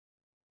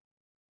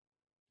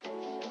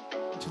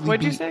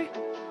What'd you say?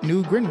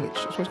 New Greenwich.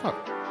 That's what it's called.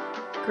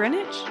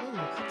 Greenwich?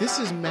 Oh, this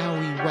is Maui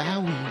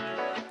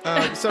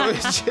Wowie. So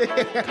it's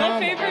My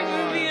favorite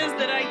movie is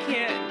that I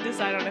can't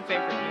decide on a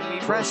favorite movie.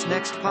 Press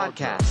Next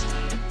Podcast.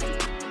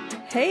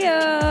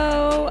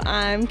 Heyo,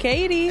 I'm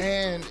Katie.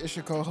 And it's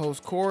your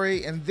co-host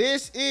Corey, and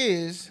this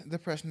is the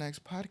Press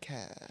Next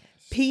Podcast.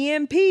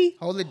 PMP.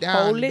 Hold it down,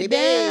 Hold it baby.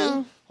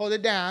 down. Hold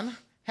it down.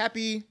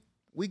 Happy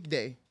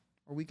weekday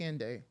or weekend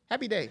day.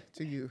 Happy day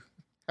to you.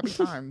 Happy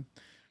time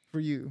for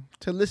you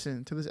to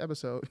listen to this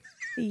episode.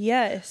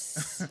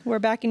 Yes, we're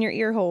back in your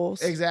ear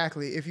holes.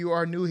 Exactly. If you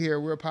are new here,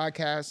 we're a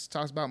podcast that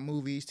talks about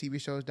movies, TV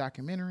shows,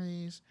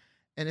 documentaries.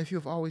 And if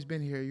you've always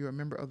been here, you're a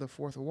member of the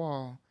Fourth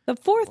Wall. The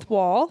fourth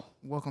wall.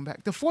 Welcome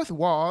back. The Fourth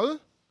Wall.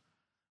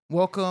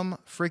 Welcome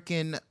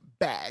freaking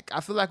back. I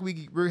feel like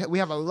we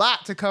have a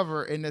lot to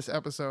cover in this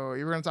episode.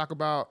 We're going to talk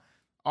about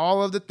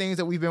all of the things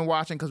that we've been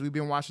watching because we've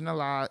been watching a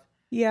lot.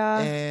 Yeah.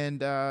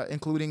 And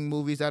including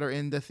movies that are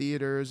in the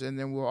theaters. And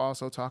then we'll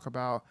also talk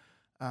about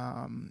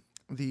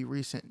the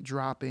recent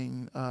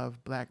dropping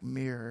of Black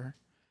Mirror.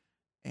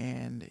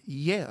 And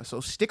yeah, so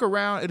stick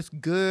around. It's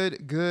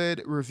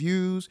good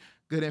reviews,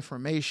 good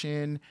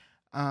information.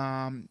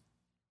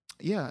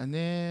 Yeah, and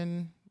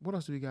then what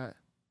else do we got?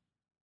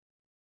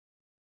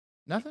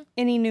 Nothing?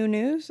 Any new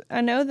news?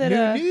 I know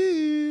that New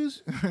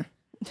news.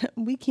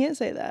 we can't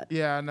say that.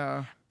 Yeah, I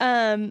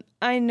know.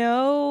 I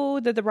know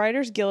that the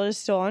Writers Guild is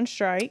still on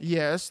strike.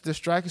 Yes, the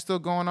strike is still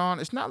going on.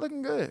 It's not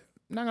looking good.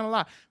 I'm not gonna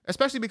lie.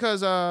 Especially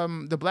because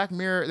the Black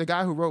Mirror, the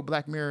guy who wrote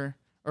Black Mirror,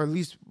 or at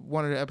least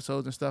one of the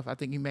episodes and stuff, I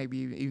think he may be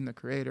even the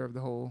creator of the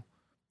whole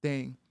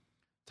thing,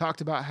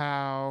 talked about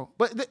how,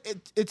 but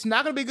it's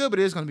not going to be good, but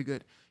it is going to be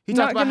good. He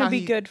Not talked about going to how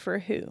be good for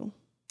who?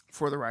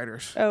 for the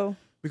writers. Oh.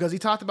 Because he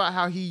talked about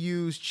how he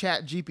used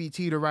Chat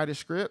GPT to write a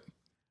script.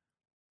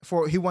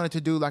 He wanted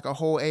to do like a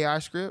whole AI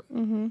script,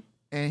 Mm-hmm.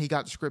 and he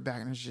got the script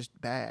back, and it's just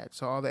bad.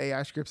 So all the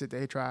AI scripts that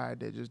they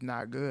tried, they're just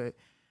not good.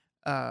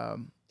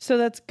 So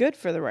that's good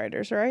for the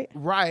writers, right?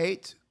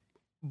 Right.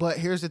 But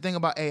here's the thing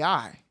about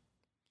AI.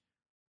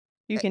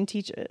 You can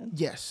teach it.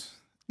 Yes.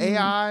 Mhm.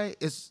 AI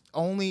is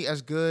only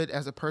as good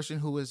as a person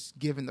who is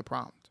given the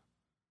prompt.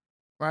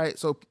 Right?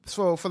 So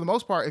for the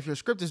most part, if your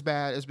script is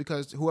bad, it's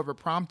because whoever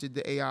prompted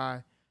the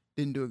AI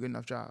didn't do a good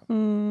enough job.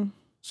 Mm.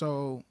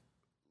 So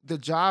the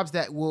jobs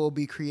that will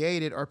be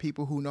created are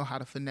people who know how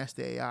to finesse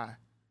the AI.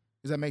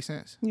 Does that make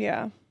sense?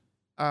 Yeah.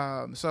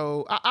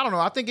 So I don't know.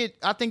 I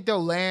think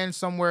they'll land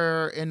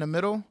somewhere in the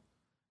middle.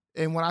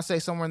 And when I say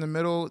somewhere in the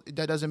middle,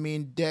 that doesn't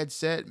mean dead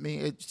set. I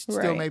mean, it still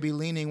Right. may be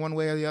leaning one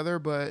way or the other,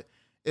 but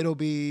it'll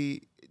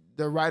be,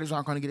 the writers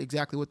aren't going to get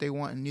exactly what they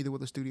want, and neither will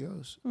the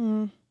studios.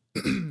 Mm.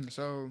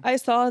 So I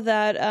saw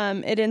that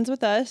It Ends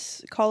With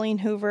Us, Colleen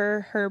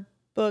Hoover, her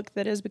book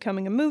that is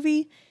becoming a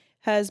movie,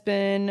 has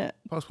been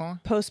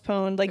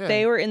postponed. Like, Yeah.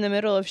 they were in the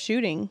middle of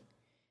shooting,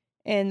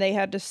 and they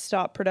had to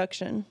stop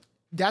production.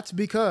 that's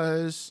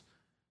because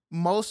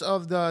most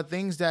of the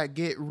things that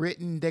get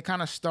written, they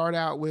kind of start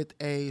out with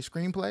a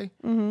screenplay.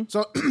 Mm-hmm.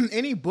 So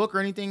any book or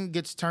anything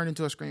gets turned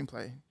into a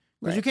screenplay.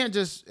 Because you Right. can't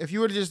just, if you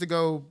were to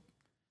go,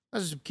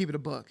 let's just keep it a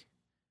book.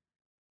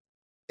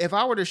 If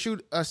I were to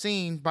shoot a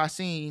scene by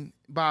scene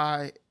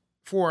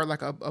for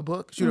like a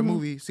book, shoot a Mhm.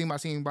 movie scene by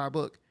scene by a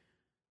book,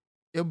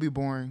 it would be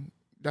boring.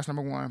 That's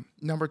number one.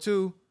 Number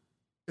two,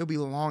 it'll be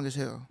long as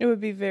hell. It would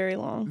be very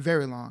long.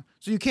 Very long.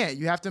 So you can't.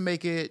 You have to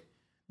make it,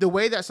 the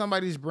way that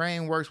somebody's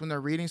brain works when they're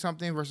reading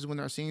something versus when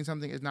they're seeing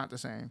something is not the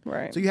same.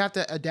 Right. So you have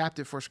to adapt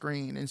it for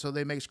screen, and so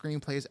they make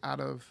screenplays out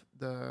of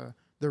the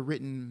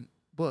written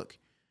book.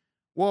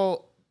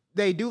 Well,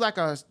 they do like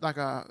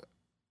a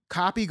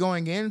copy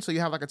going in, so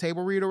you have like a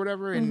table read or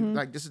whatever, and Mhm.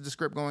 like this is the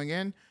script going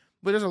in.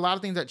 But there's a lot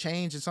of things that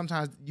change, and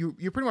sometimes you're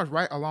pretty much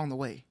right along the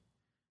way.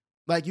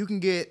 Like you can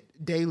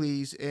get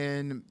dailies,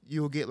 and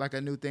you'll get like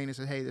a new thing that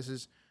says, "Hey, this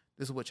is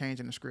what changed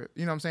in the script."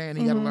 You know what I'm saying? And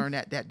you got to Mhm. learn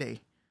that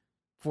day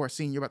for a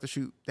scene you're about to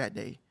shoot that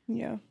day.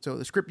 Yeah. So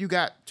the script you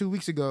got 2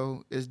 weeks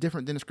ago is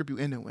different than the script you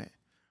ended with.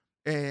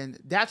 And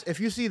that's, if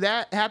you see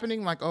that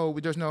happening, like, oh,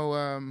 there's no,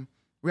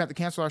 we have to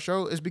cancel our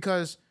show, is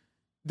because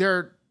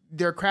they're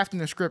crafting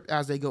the script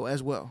as they go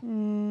as well.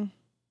 Mm.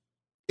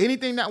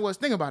 Anything that was,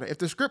 think about it. If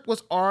the script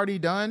was already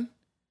done,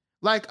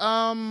 like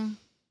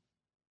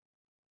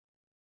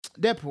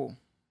Deadpool,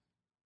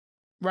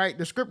 right?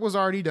 The script was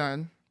already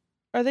done.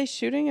 Are they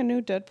shooting a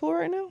new Deadpool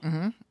right now?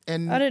 Mm-hmm.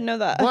 And I didn't know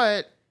that.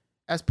 But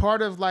as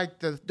part of like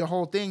the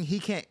whole thing, he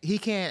can't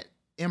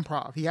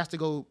improv. He has to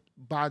go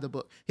buy the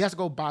book. He has to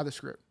go buy the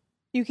script.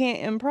 You can't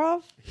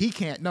improv? He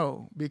can't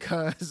know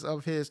because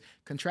of his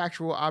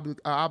contractual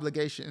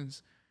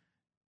obligations.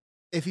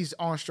 If he's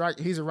on strike,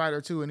 he's a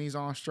writer too, and he's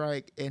on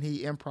strike, and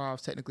he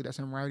improvs. Technically, that's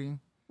him writing.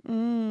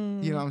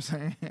 Mm. You know what I'm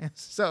saying?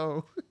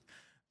 So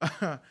it's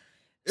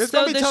So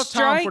gonna be the a tough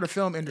time strike- for the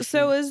film industry.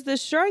 So is the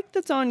strike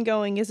that's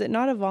ongoing, is it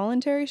not a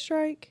voluntary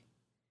strike?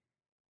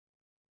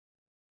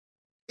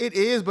 It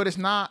is, but it's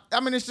not. I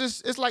mean,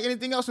 it's like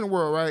anything else in the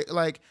world, right?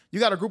 Like you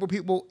got a group of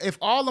people. If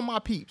all of my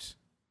peeps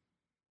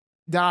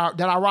that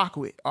I rock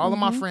with, all of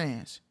my Mhm.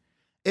 friends,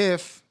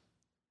 if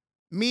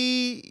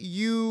me,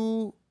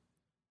 you,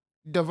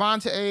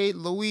 Devontae,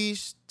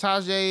 Luis,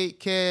 Tajay,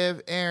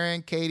 Kev,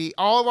 Aaron, Katie,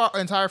 all of our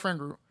entire friend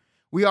group,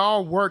 we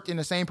all worked in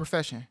the same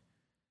profession,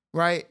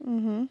 right?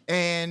 Mm-hmm.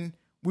 And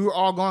we were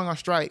all going on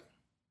strike.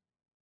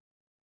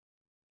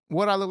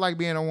 What I look like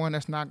being the one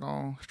that's not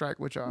going to strike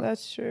with y'all?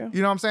 That's true.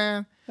 You know what I'm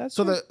saying? That's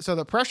so true. So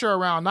the pressure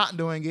around not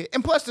doing it,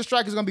 and plus the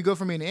strike is going to be good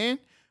for me in the end,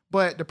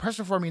 but the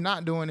pressure for me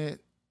not doing it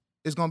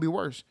is going to be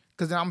worse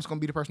because then I'm just going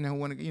to be the person who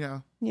want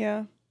to,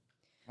 Yeah.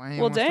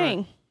 Well,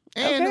 dang.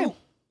 And okay.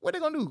 What they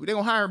going to do? They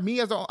going to hire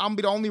me I'm going to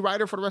be the only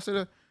writer for the rest of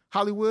the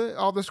Hollywood,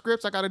 all the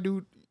scripts I got to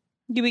do.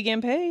 You be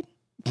getting paid?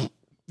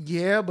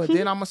 Yeah, but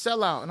then I'm a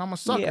sellout and I'm a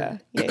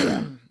sucker.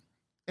 Yeah.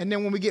 And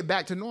then when we get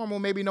back to normal,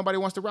 maybe nobody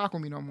wants to rock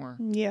with me no more.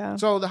 Yeah.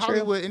 So the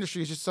Hollywood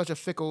industry is just such a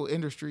fickle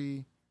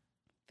industry.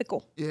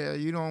 Fickle. Yeah,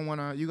 you don't want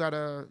to. You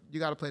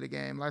gotta play the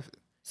game. Life.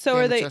 So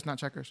game are they chess, not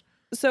checkers?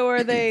 So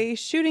are they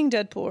shooting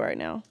Deadpool right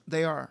now?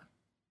 They are.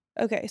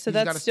 Okay, so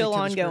that's still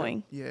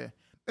ongoing. Yeah,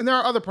 and there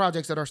are other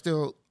projects that are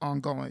still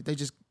ongoing. They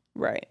just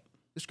right.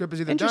 The script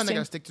is either done. They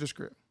gotta stick to the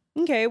script.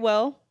 Okay,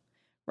 well,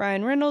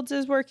 Ryan Reynolds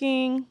is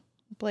working.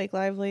 Blake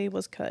Lively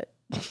was cut.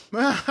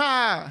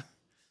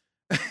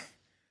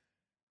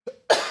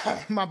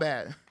 My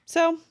bad.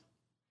 So,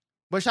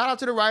 but shout out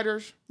to the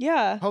writers.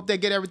 Yeah. Hope they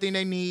get everything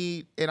they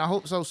need, and I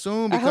hope so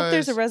soon. Because I hope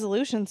there's a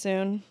resolution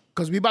soon.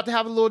 Because we about to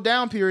have a little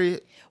down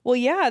period. Well,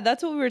 yeah,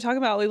 that's what we were talking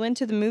about. We went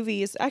to the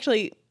movies.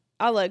 Actually,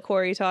 I'll let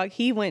Corey talk.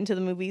 He went to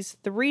the movies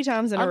 3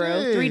 times in a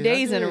row, 3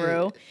 days in a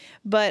row.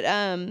 But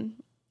I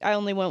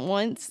only went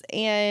once,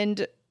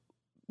 and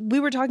we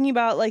were talking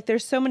about like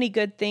there's so many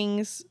good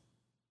things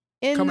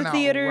in the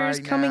theaters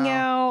coming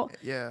out.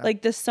 Yeah.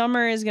 Like the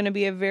summer is going to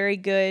be a very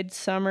good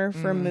summer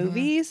for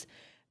movies.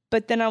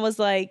 But then I was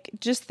like,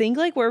 just think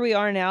like where we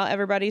are now.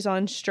 Everybody's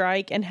on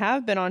strike and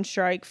have been on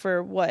strike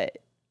for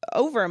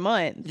over a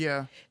month.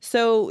 Yeah.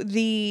 So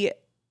the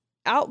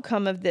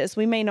outcome of this,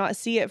 we may not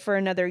see it for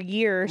another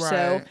year or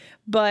so,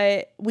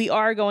 but we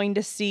are going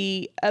to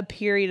see a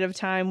period of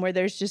time where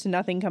there's just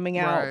nothing coming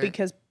out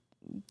because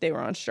they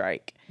were on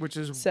strike. Which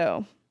is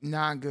so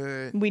not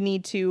good. We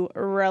need to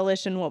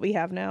relish in what we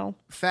have now.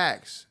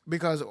 Facts.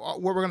 Because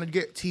what we're going to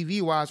get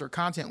TV-wise or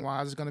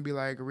content-wise is going to be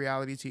like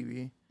reality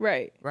TV.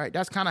 Right. Right.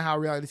 That's kind of how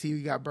reality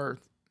TV got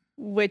birthed.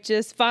 Which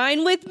is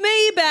fine with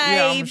me, babes.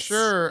 Yeah, I'm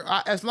sure.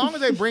 As long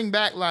as they bring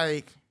back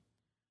like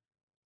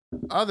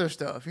other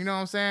stuff, you know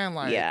what I'm saying?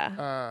 Like,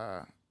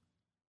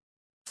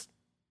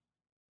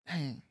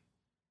 dang.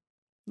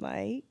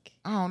 Like?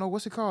 I don't know.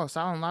 What's it called?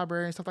 Silent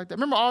Library and stuff like that.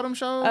 Remember all them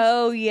shows?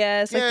 Oh,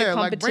 yes. Like the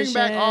like bring competition.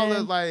 back all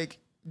the like...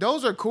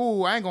 Those are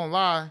cool. I ain't gonna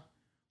lie.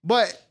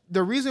 But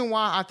the reason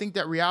why I think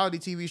that reality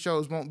TV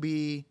shows won't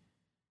be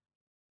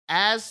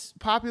as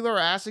popular or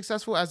as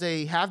successful as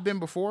they have been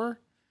before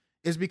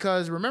is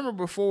because remember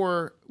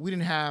before we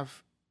didn't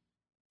have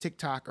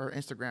TikTok or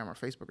Instagram or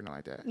Facebook or nothing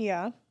like that.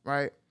 Yeah.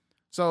 Right?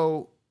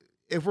 So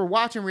if we're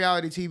watching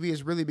reality TV,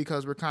 it's really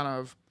because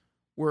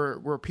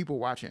we're people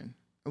watching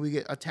and we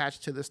get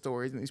attached to the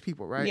stories and these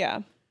people, right? Yeah.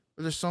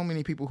 But there's so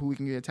many people who we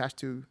can get attached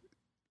to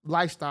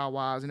lifestyle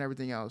wise and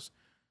everything else.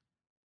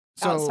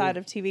 So, outside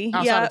of TV.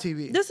 Outside of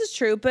TV. This is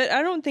true, but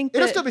I don't think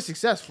it'll still be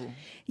successful.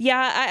 Yeah,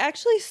 I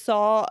actually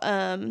saw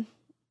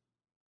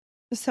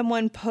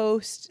someone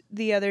post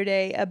the other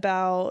day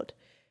about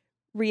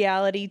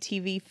reality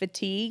TV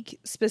fatigue,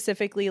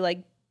 specifically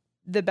like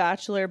the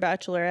Bachelor,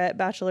 Bachelorette,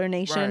 Bachelor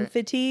Nation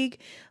fatigue.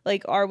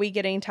 Like, are we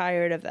getting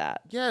tired of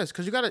that? Yes,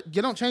 because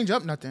you don't change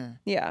up nothing.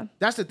 Yeah.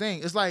 That's the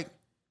thing. It's like,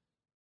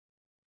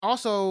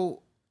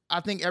 also, I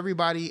think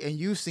everybody, and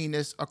you've seen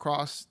this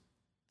across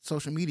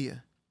social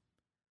media,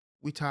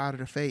 we tired of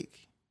the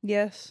fake.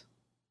 Yes.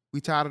 We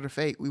tired of the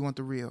fake. We want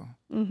the real.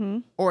 Mm-hmm.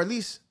 Or at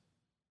least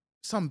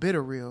some bit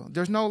of real.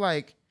 There's no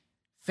like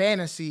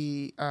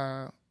fantasy.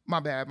 My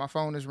bad. My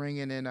phone is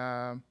ringing and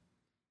I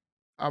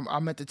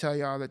meant to tell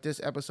y'all that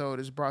this episode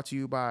is brought to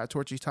you by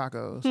Torchy's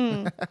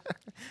Tacos.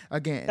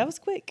 Again. That was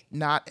quick.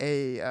 Not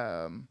an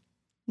ad.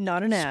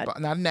 Not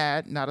an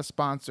ad. Not a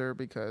sponsor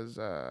because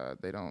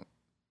they don't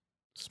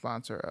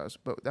sponsor us.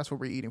 But that's what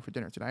we're eating for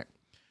dinner tonight.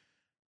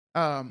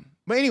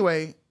 But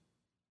anyway,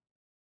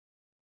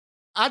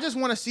 I just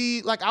want to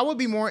see, like, I would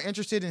be more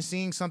interested in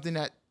seeing something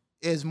that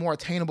is more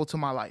attainable to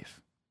my life.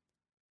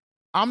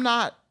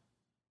 I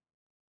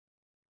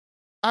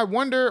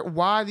wonder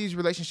why these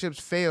relationships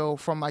fail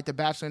from like the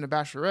Bachelor and the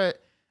Bachelorette.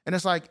 And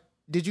it's like,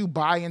 did you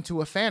buy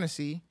into a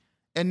fantasy?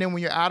 And then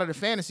when you're out of the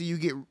fantasy, you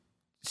get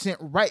sent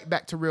right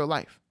back to real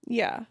life.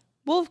 Yeah.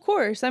 Well, of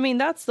course. I mean,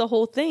 that's the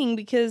whole thing,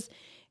 because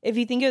if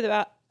you think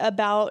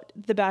about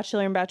the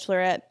Bachelor and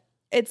Bachelorette,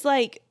 it's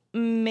like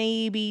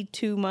maybe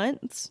 2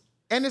 months.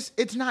 And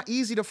it's not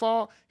easy to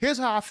fall. Here's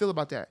how I feel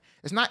about that.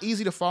 It's not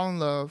easy to fall in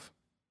love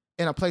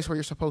in a place where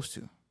you're supposed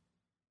to.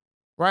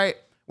 Right?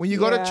 When you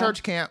go to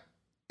church camp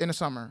in the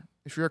summer,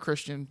 if you're a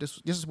Christian, this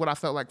is what I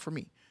felt like for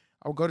me.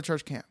 I would go to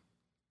church camp.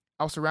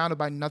 I was surrounded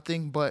by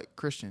nothing but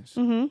Christians.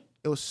 Mm-hmm.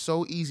 It was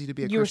so easy to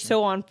be a Christian. You were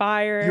so on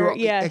fire.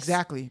 Yes.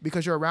 Exactly.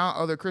 Because you're around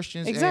other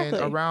Christians and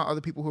around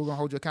other people who are going to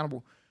hold you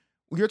accountable.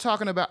 You're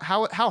talking about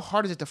how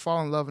hard is it to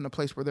fall in love in a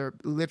place where they're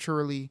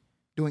literally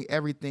doing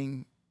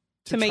everything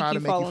to make try you to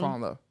make you fall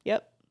in love.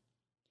 Yep.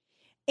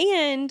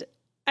 And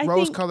I think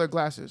Rose-colored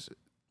glasses.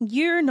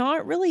 you're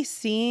not really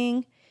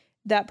seeing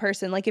that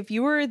person. Like if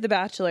you were The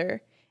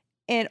Bachelor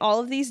and all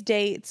of these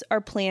dates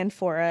are planned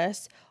for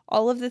us,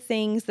 all of the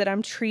things that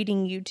I'm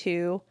treating you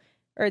to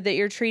or that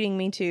you're treating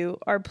me to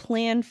are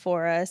planned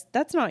for us.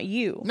 That's not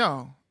you.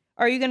 No.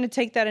 Are you going to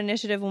take that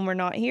initiative when we're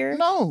not here?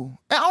 No.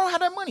 And I don't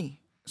have that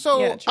money. So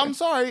Yeah, true. I'm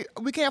sorry.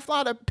 We can't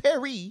fly to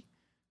Paris.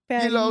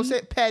 Patty. You know,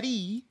 say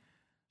Patty.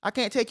 I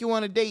can't take you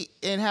on a date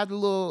and have the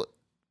little,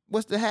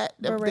 what's the hat?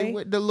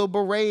 Beret. The little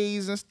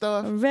berets and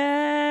stuff.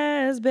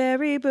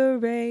 Raspberry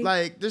beret.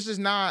 Like, this is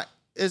not,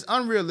 it's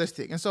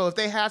unrealistic. And so if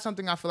they had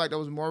something I feel like that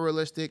was more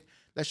realistic,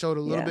 that showed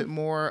a little bit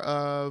more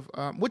of,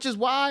 which is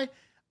why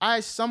I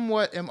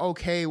somewhat am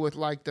okay with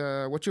like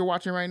what you're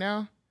watching right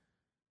now.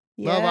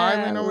 Yeah, Love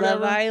Island or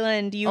whatever. Love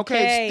Island, UK.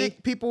 Okay,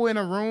 stick people in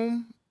a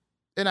room,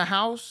 in a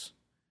house,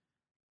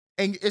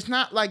 and it's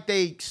not like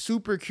they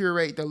super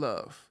curate the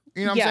love.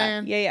 You know what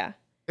I'm saying? Yeah.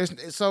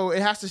 So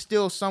it has to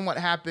still somewhat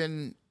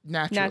happen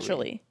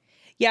naturally.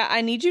 Yeah,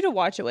 I need you to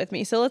watch it with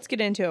me. So let's get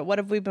into it. What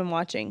have we been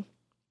watching?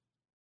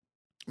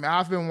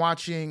 I've been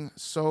watching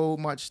so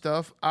much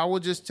stuff. I will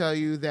just tell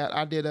you that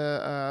I did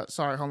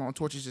sorry, hold on,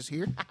 Torch is just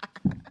here.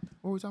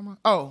 What were we talking about?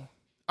 Oh,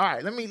 all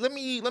right. Let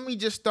me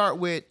just start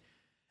with.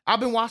 I've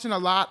been watching a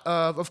lot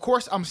of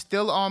course, I'm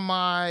still on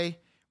my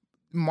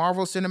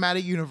Marvel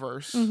Cinematic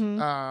Universe in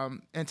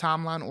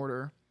timeline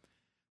order,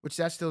 which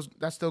that's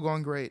still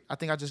going great. I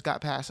think I just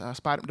got past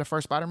the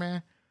first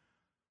Spider-Man.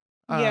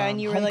 Yeah,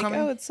 and you were Homecoming.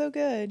 like, "Oh, it's so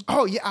good."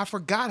 Oh yeah, I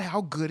forgot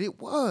how good it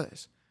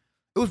was.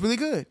 It was really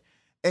good.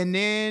 And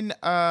then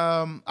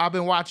I've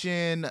been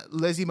watching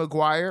Lizzie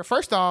McGuire.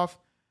 First off,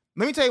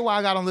 let me tell you why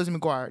I got on Lizzie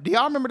McGuire. Do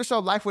y'all remember the show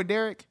Life with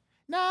Derek?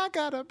 Now I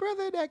got a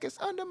brother that gets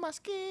under my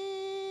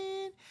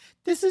skin.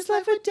 This is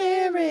Life with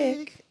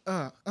Derek.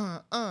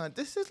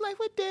 This is Life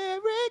with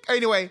Derek.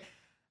 Anyway,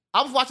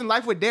 I was watching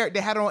Life with Derek. They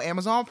had it on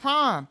Amazon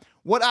Prime.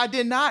 What I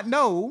did not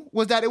know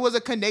was that it was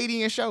a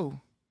Canadian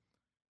show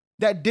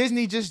that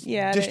Disney just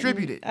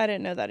distributed. I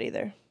didn't know that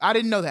either. I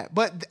didn't know that.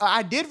 But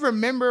I did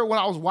remember when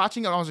I was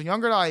watching it when I was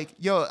younger, like,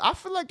 yo, I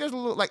feel like there's a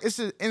little, like, it's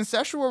an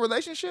incestual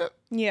relationship.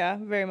 Yeah,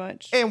 very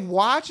much. And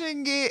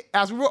watching it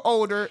as we were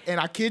older, and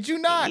I kid you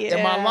not,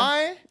 am I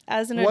lying?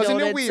 As an adult, it's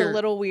a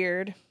little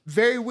weird.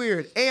 Very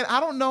weird. And I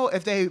don't know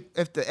if the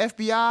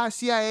FBI,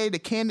 CIA, the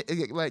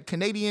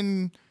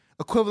Canadian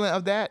equivalent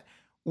of that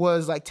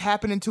was like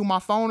tapping into my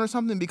phone or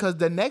something, because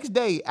the next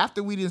day,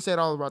 after we didn't say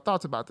all of our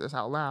thoughts about this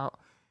out loud,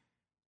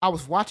 I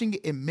was watching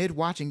it, and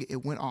mid-watching it,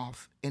 it went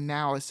off. And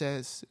now it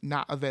says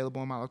not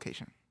available in my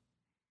location.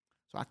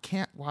 So I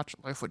can't watch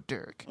Life with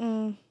Derek.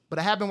 But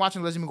I have been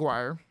watching Lizzie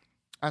McGuire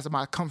as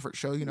my comfort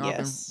show. You know, I've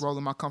been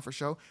rolling my comfort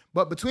show.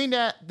 But between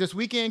that, this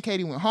weekend,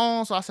 Katie went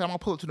home. So I said, I'm going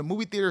to pull up to the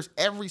movie theaters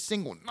every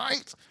single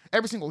night,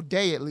 every single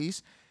day at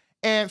least.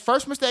 And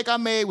first mistake I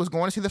made was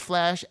going to see The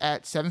Flash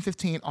at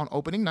 7:15 on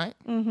opening night.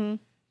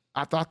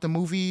 I thought the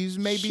movies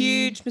maybe...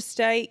 Huge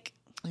mistake.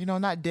 You know,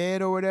 not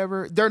dead or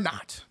whatever. They're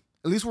not.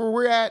 At least where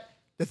we're at,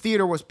 the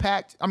theater was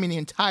packed. I mean, the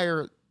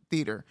entire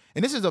theater.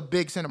 And this is a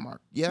big Cinemark,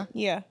 yeah?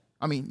 Yeah.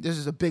 I mean, this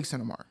is a big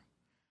Cinemark.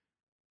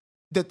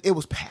 It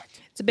was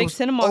packed. It's a big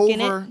Cinemark in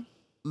it.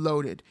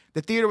 Overloaded.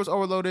 The theater was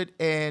overloaded,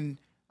 and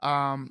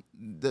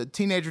the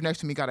teenager next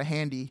to me got a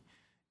handy,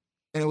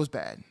 and it was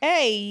bad.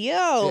 Hey,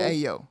 yo. Yeah, hey,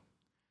 yo.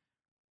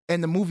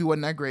 And the movie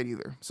wasn't that great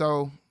either.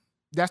 So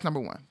that's number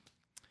one.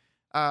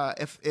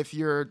 If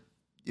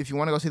you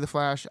want to go see The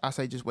Flash, I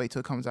say just wait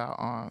till it comes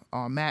out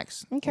on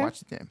Max. Okay.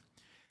 Watch it then.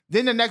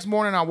 Then the next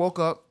morning, I woke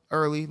up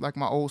early, like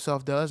my old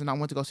self does, and I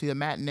went to go see the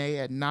matinee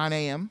at 9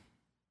 a.m.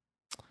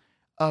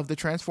 of the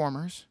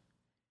Transformers,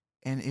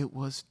 and it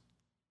was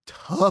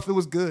tough. It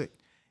was good.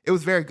 It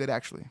was very good,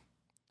 actually.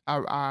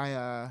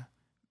 I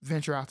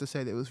venture out to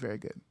say that it was very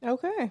good.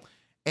 Okay.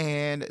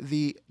 And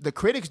the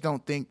critics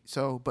don't think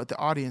so, but the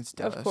audience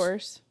does. Of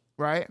course.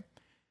 Right?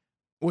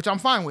 Which I'm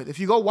fine with. If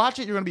you go watch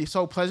it, you're going to be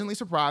so pleasantly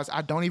surprised.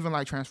 I don't even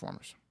like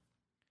Transformers.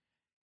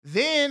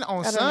 Then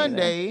on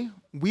Sunday,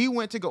 we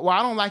went to go. Well,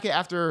 I don't like it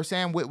after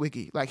Sam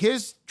Witwicky. Like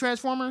his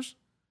Transformers,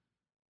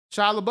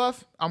 Shia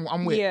LaBeouf,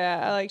 I'm with. Yeah,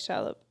 I like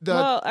Shia LaBeouf.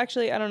 Well,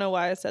 actually, I don't know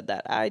why I said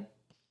that. I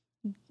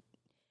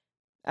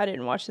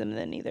didn't watch them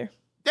then either.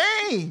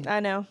 Dang. I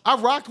know. I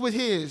rocked with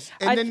his.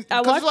 And then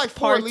I watched like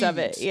parts of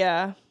it.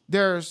 Yeah.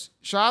 There's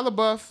Shia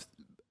LaBeouf,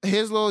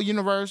 his little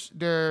universe.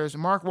 There's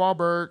Mark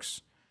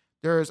Wahlberg's.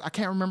 There's, I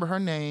can't remember her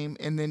name.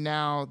 And then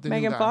now the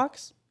Megan new guy.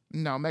 Fox?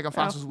 No, Megan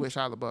Fox was with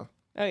Shia LaBeouf.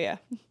 Oh, yeah.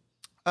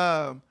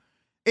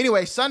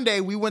 Anyway, Sunday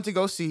we went to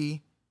go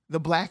see The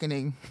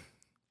Blackening,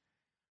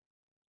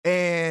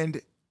 and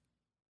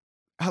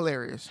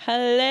hilarious.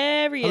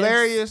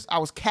 I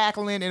was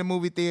cackling in a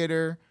movie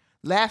theater,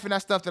 laughing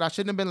at stuff that I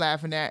shouldn't have been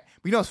laughing at.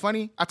 But you know what's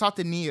funny? I talked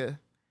to Nia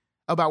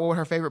about what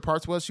her favorite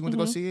parts was. She went to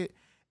go see it,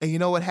 and you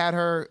know what had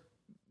her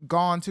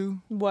gone to?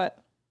 What?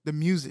 The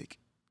music.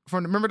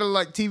 Remember the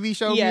like TV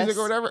show music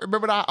or whatever?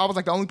 Remember that I was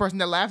like the only person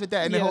that laughed at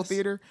that in the whole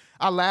theater?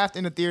 I laughed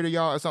in the theater,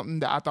 y'all, at something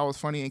that I thought was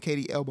funny, and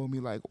Katie elbowed me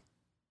like,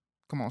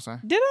 Come on,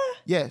 son. Did I?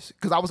 Yes,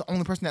 because I was the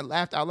only person that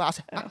laughed out loud. I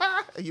said,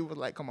 and you was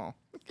like, come on.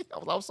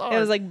 I'm sorry. It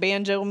was like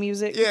banjo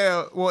music.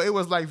 Yeah, well, it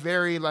was like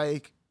very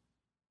like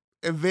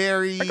a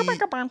very you know,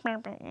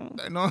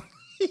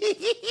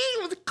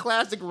 it was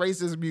classic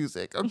racist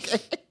music, okay?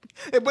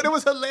 But it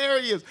was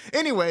hilarious.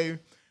 Anyway,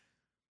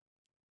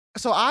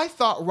 so I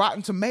thought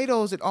Rotten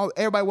Tomatoes and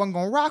everybody wasn't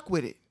gonna rock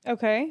with it.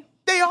 Okay.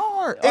 They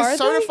are. It's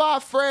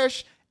certified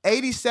fresh,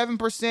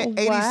 87%,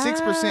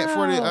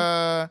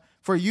 86%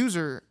 for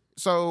user.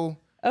 So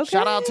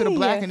shout out to the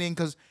Blackening,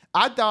 because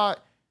I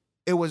thought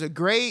it was a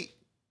great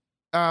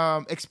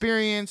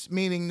experience,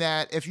 meaning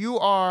that if you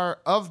are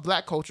of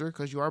Black culture,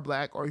 because you are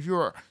Black, or if you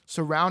are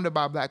surrounded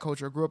by Black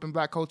culture, grew up in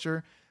Black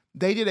culture,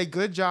 they did a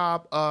good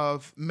job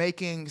of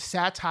making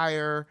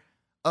satire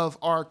of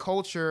our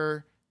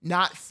culture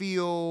not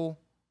feel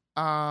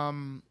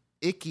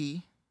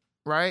icky,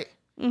 right?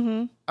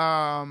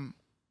 Mm-hmm.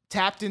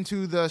 Tapped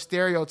into the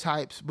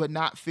stereotypes, but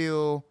not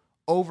feel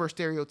over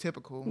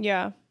stereotypical.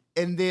 Yeah.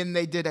 And then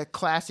they did a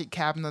classic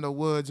Cabin in the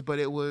Woods, but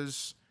it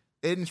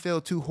didn't feel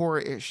too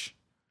horror-ish,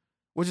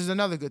 which is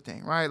another good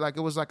thing, right? Like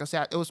it was like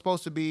it was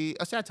supposed to be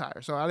a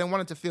satire, so I didn't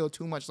want it to feel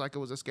too much like it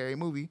was a scary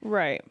movie.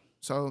 Right.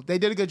 So they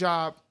did a good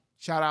job.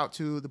 Shout out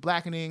to the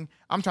Blackening.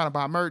 I'm trying to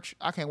buy merch.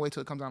 I can't wait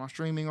till it comes out on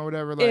streaming or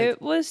whatever. Like,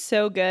 it was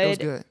so good. It was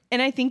good.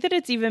 And I think that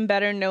it's even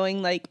better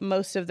knowing like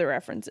most of the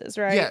references,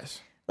 right?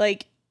 Yes.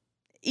 Like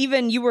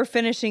even you were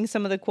finishing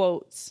some of the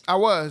quotes. I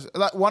was.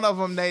 Like one of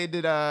them they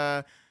did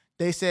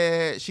they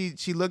said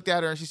she looked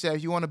at her and she said,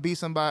 if you want to be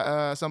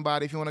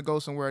somebody, if you want to go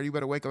somewhere, you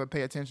better wake up and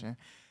pay attention.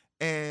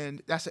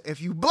 And that's if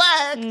you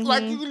Black,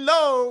 like you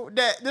know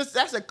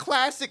that's a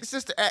classic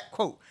Sister Act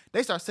quote.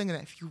 They start singing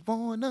that. If you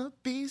wanna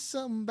be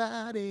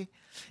somebody,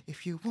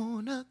 if you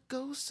wanna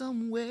go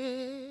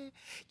somewhere,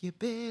 you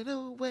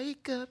better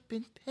wake up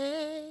and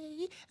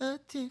pay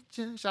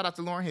attention. Shout out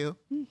to Lauryn Hill.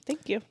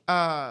 Thank you.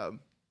 That's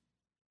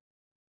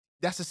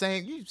the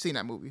same. You've seen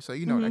that movie, so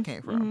you know where that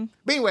came from.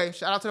 But anyway,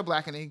 shout out to the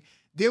Blackening.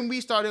 Then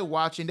we started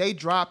watching. They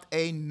dropped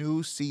a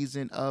new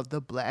season of The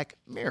Black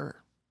Mirror.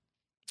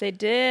 They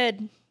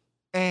did.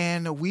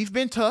 And we've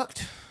been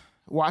tucked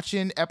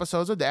watching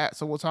episodes of that,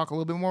 so we'll talk a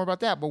little bit more about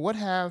that. But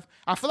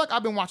I feel like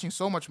I've been watching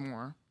so much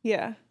more.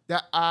 Yeah.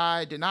 That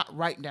I did not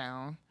write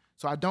down,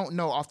 so I don't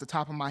know off the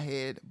top of my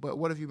head. But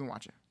what have you been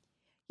watching?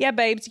 Yeah,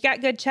 babes, you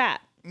got good chat.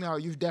 No,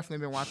 you've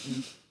definitely been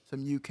watching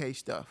some UK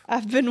stuff.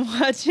 I've been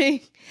watching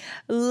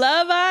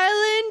Love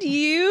Island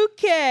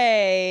UK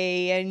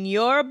and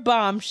your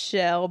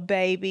bombshell,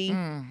 baby.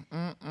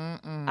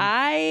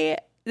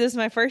 This is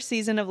my first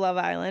season of Love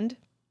Island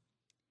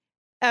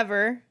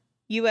ever.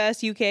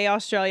 US, UK,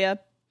 Australia.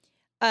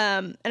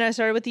 And I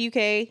started with the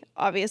UK.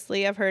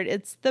 Obviously, I've heard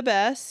it's the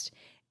best.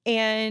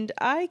 And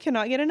I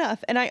cannot get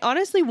enough. And I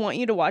honestly want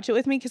you to watch it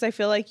with me because I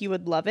feel like you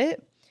would love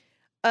it.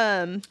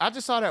 I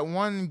just saw that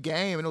one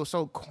game and it was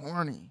so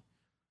corny.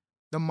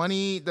 The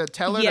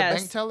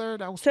bank teller,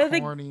 that was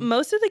corny.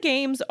 Most of the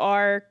games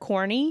are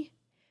corny,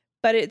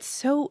 but it's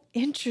so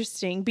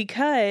interesting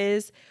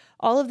because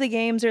all of the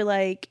games are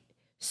like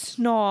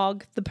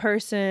snog the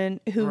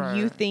person who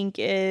you think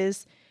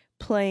is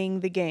playing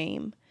the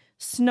game.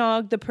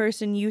 Snog the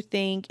person you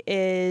think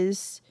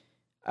is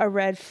a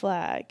red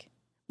flag.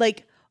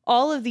 Like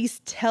all of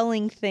these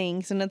telling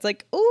things, and it's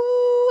like,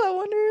 ooh, I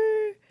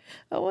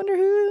wonder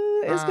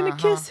who is gonna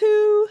kiss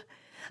who.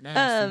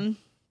 Nasty.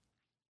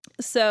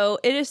 So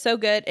it is so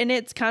good, and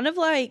it's kind of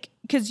like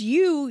because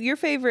your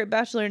favorite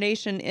Bachelor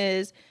Nation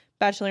is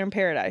Bachelor in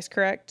Paradise,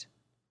 correct?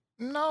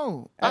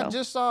 No, I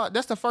just saw.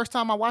 That's the first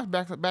time I watched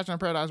Bachelor in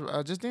Paradise.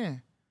 Just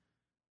then,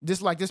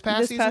 this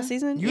past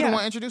season. You the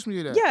one introduced me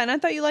to that. Yeah, and I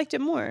thought you liked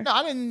it more. No,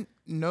 I didn't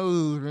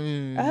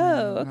know.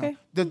 Oh, okay.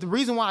 No. The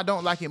reason why I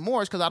don't like it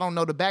more is because I don't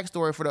know the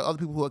backstory for the other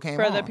people who came on.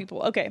 For other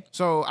people, okay.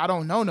 So I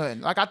don't know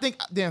nothing. Like I think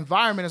the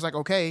environment is like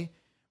okay,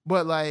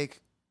 but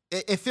like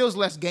it feels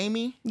less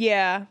gamey.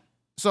 Yeah.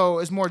 So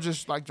it's more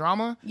just like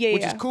drama,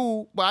 which is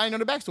cool, but I didn't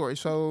know the backstory.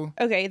 So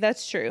okay,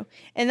 that's true.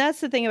 And that's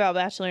the thing about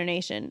Bachelor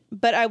Nation.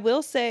 But I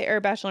will say, or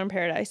Bachelor in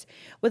Paradise.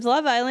 With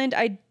Love Island,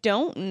 I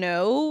don't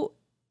know.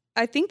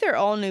 I think they're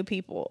all new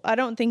people. I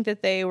don't think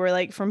that they were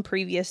like from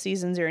previous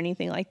seasons or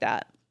anything like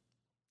that.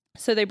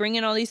 So they bring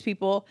in all these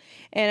people,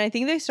 and I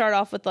think they start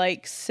off with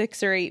like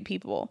 6 or 8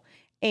 people.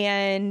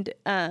 And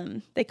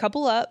they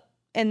couple up,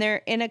 and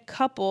they're in a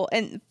couple,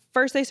 and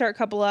first, they start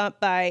couple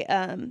up by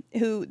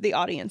who the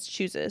audience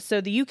chooses.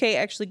 So the UK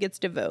actually gets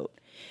to vote.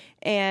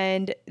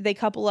 And they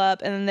couple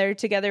up, and then they're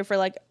together for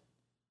like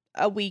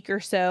a week or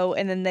so.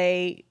 And then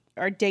they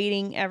are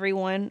dating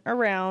everyone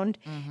around.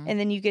 Mm-hmm. And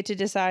then you get to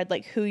decide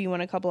like who you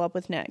want to couple up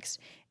with next.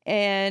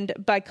 And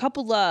by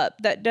couple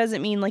up, that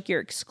doesn't mean like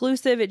you're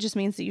exclusive. It just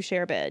means that you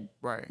share a bed.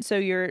 Right. So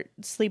you're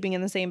sleeping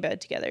in the same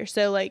bed together.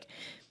 So like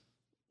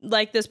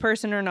this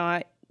person or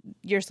not,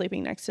 you're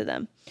sleeping next to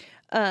them.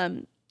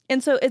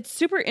 And so it's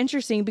super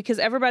interesting because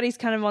everybody's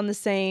kind of on the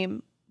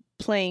same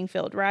playing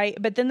field, right?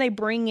 But then they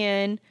bring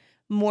in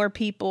more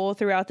people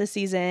throughout the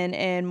season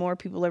and more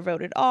people are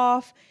voted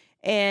off.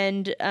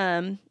 And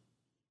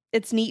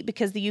it's neat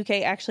because the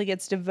UK actually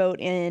gets to vote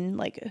in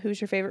like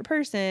who's your favorite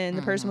person.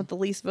 The person with the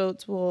least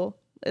votes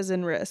is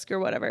in risk or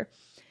whatever.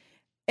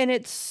 And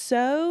it's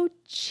so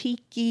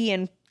cheeky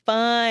and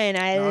fun.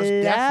 I love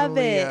it.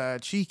 Definitely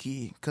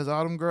cheeky because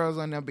all them girls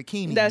on their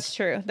bikinis.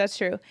 That's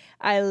true.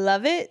 I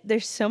love it.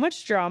 There's so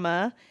much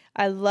drama.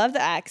 I love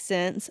the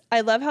accents.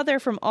 I love how they're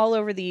from all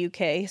over the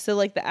UK. So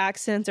like the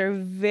accents are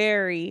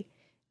very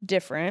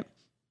different.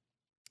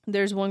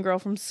 There's one girl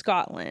from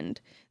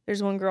Scotland.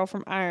 There's one girl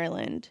from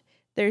Ireland.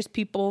 There's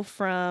people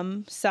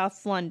from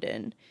South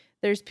London.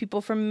 There's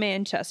people from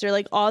Manchester.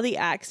 Like all the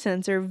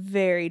accents are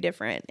very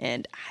different,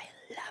 and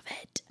I love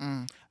it.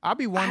 I'll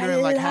be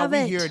wondering like how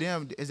we hear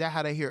them. Is that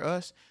how they hear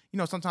us? You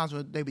know, sometimes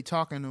when they be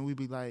talking and we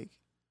be like,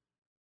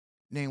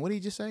 "Name, what did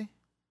you just say?"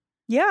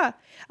 Yeah,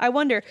 I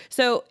wonder.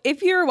 So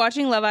if you're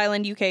watching Love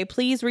Island UK,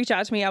 please reach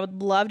out to me. I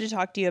would love to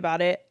talk to you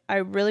about it. I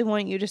really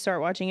want you to start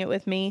watching it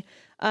with me.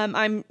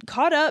 I'm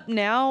caught up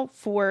now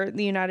for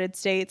the United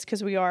States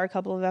because we are a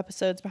couple of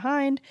episodes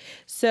behind.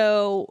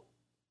 So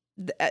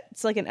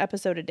it's like an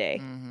episode a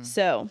day.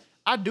 So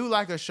I do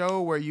like a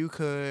show where you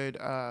could,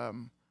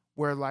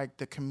 where like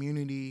the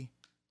community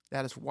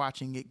that is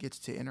watching it gets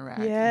to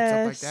interact and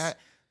stuff like that.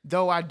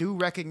 Though I do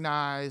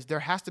recognize there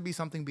has to be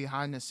something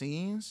behind the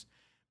scenes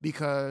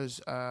because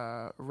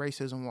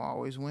racism will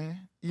always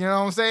win. You know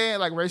what I'm saying?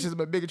 Like racism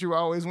and bigotry will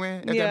always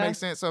win, if that makes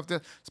sense. So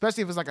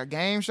especially if it's like a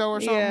game show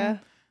or something,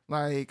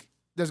 like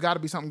there's got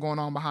to be something going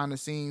on behind the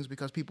scenes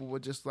because people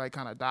would just like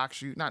kind of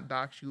not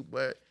dox you,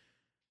 but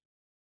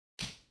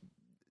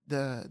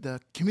the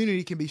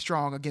community can be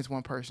strong against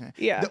one person.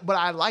 Yeah. But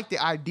I like the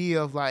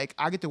idea of like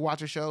I get to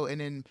watch a show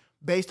and then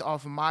based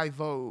off of my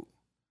vote,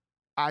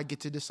 I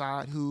get to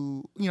decide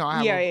who, you know,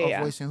 I have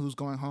a voice in who's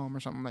going home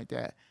or something like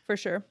that. For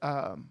sure.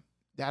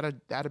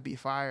 That'd be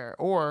fire.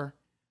 Or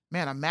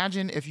man,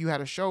 imagine if you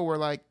had a show where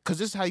like, because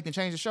this is how you can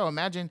change the show.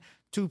 Imagine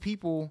two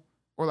people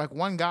or like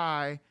one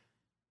guy.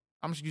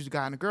 I'm just gonna use a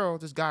guy and a girl.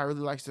 This guy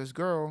really likes this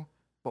girl,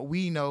 but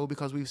we know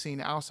because we've seen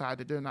the outside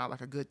that they're not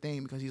like a good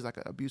thing because he's like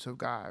an abusive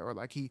guy or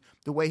like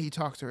the way he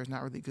talks to her is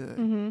not really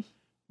good.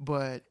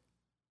 But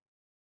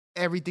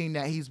everything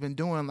that he's been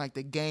doing, like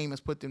the game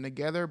has put them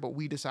together, but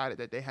we decided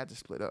that they had to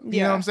split up.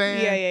 You know what I'm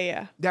saying?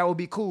 Yeah. That would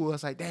be cool.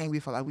 It's like, dang, we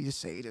felt like we just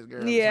saved this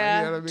girl. Yeah,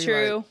 you know what I mean?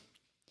 true. Like,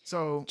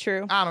 so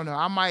true. I don't know.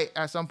 I might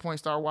at some point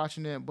start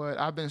watching it, but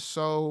I've been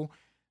so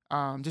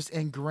just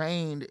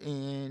ingrained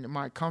in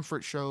my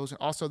comfort shows.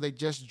 And also they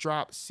just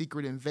dropped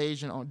Secret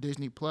Invasion on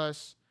Disney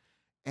Plus.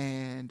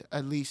 And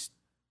at least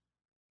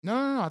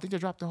no, I think they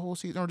dropped the whole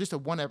season or just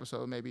one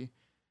episode maybe.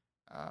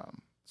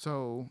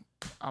 So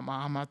I'm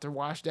gonna have to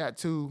watch that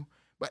too.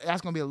 But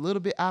that's gonna be a little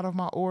bit out of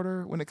my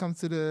order when it comes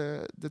to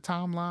the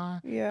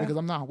timeline. Yeah. Because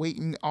I'm not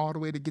waiting all the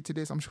way to get to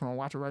this. I'm just gonna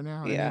watch it right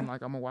now. Yeah. And then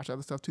like I'm gonna watch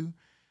other stuff too.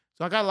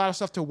 So I got a lot of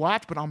stuff to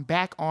watch, but I'm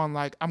back on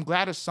like I'm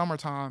glad it's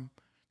summertime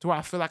to where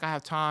I feel like I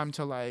have time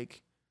to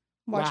like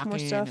watch more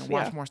stuff and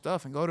watch more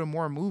stuff and go to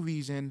more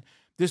movies. And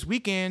this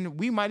weekend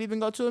we might even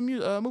go to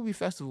a movie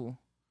festival.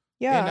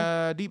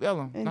 Yeah. In Deep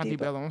Ellum. Not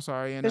Deep Ellum, I'm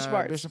sorry. In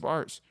Bishop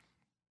Arts.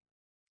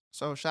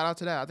 So shout out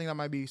to that. I think that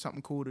might be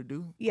something cool to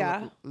do.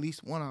 Yeah. At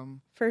least one of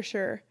them. For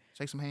sure.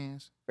 Shake some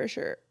hands. For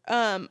sure.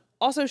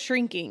 Also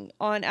Shrinking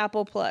on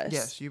Apple Plus.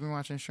 Yes, you've been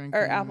watching Shrinking.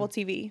 Or Apple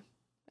TV.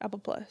 Apple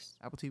Plus.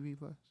 Apple TV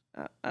Plus.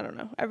 I don't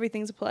know.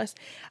 Everything's a plus.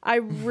 I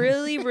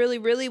really, really,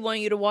 really want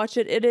you to watch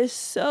it. It is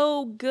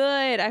so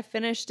good. I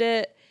finished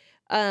it.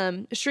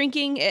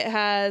 Shrinking, it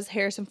has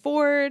Harrison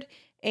Ford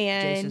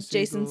and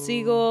Jason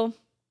Segel.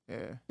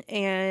 Yeah.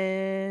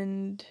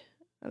 And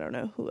I don't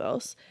know who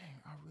else.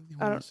 I really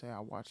want to say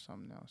I watched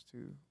something else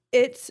too.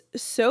 It's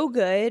so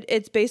good.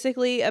 It's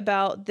basically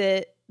about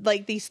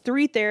these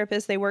three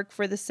therapists. They work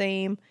for the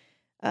same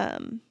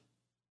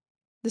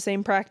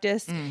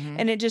practice,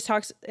 and it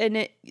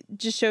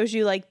just shows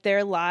you like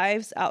their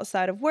lives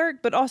outside of work,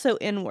 but also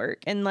in work,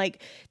 and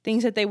like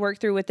things that they work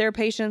through with their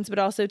patients, but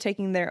also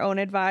taking their own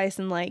advice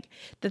and like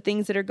the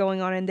things that are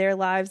going on in their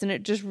lives. And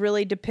it just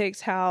really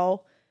depicts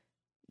how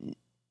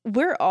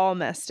we're all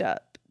messed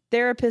up.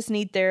 Therapists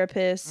need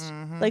therapists.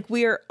 Like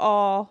we are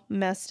all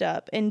messed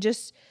up. And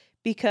just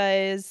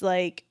because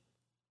like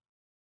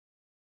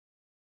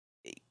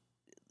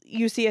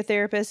you see a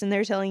therapist and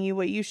they're telling you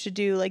what you should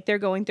do, like they're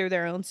going through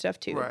their own stuff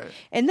too. Right.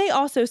 And they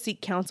also seek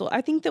counsel.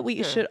 I think that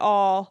we should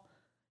all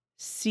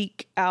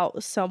seek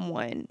out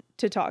someone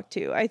to talk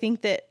to. I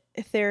think that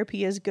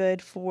therapy is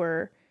good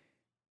for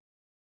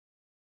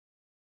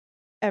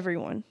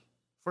everyone.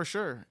 For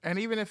sure. And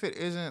even if it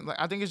isn't, like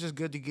I think it's just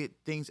good to get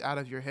things out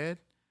of your head,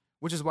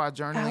 which is why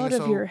journaling out is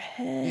of your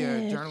head.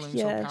 Yeah, journaling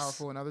is so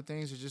powerful, and other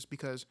things is just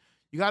because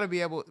you got to be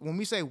able, when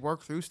we say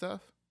work through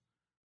stuff,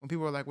 when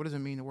people are like, what does it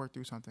mean to work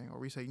through something? Or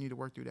we say you need to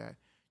work through that.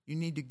 You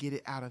need to get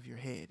it out of your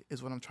head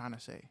is what I'm trying to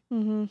say.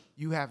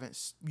 You haven't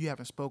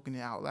spoken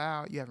it out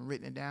loud. You haven't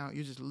written it down.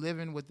 You're just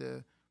living with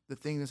the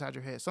things inside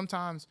your head.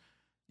 Sometimes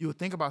you'll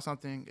think about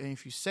something, and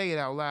if you say it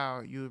out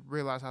loud, you'll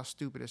realize how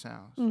stupid it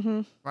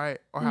sounds, right?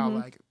 Or how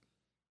like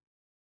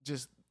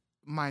just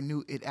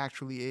minute it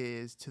actually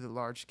is to the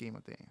large scheme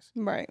of things.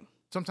 Right.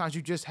 sometimes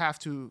you just have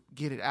to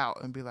get it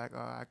out and be like, oh,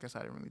 I guess I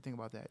didn't really think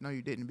about that. No,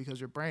 you didn't, because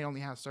your brain only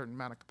has a certain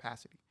amount of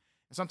capacity.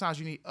 And sometimes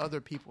you need other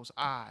people's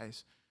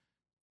eyes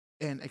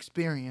and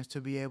experience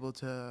to be able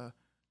to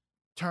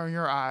turn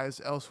your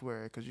eyes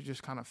elsewhere, because you're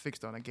just kind of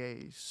fixed on a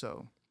gaze.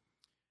 So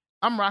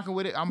I'm rocking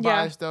with it. I'm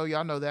biased though.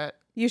 Y'all know that.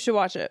 You should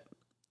watch it.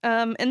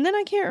 And then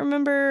I can't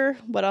remember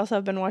what else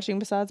I've been watching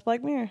besides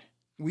Black Mirror.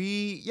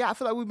 I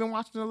feel like we've been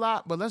watching a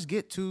lot, but let's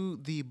get to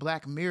the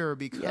Black Mirror,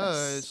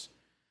 because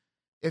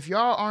if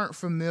y'all aren't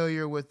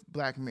familiar with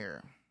Black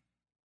Mirror,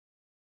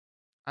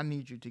 I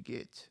need you to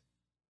get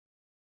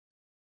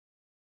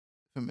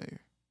familiar.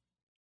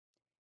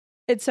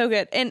 It's so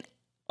good. And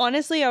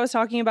honestly, I was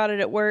talking about it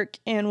at work,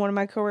 and one of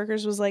my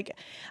coworkers was like,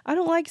 I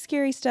don't like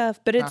scary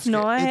stuff, but it's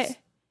not. It's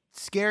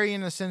scary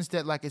in the sense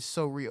that, like, it's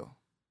so real.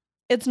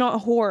 It's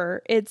not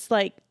horror. It's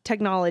like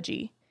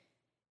technology.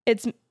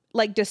 It's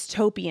like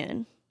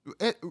dystopian.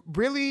 It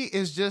really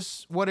is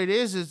just what it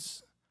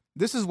is.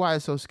 This is why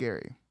it's so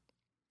scary.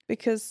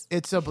 Because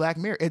it's a Black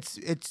Mirror.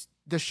 It's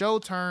the show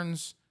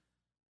turns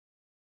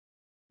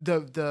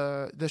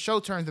the show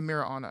turns the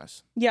mirror on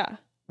us. Yeah.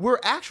 We're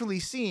actually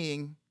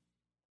seeing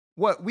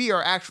what we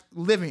are actually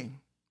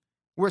living.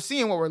 We're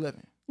seeing what we're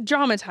living.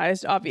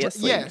 Dramatized,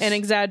 obviously, and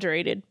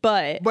exaggerated,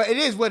 but it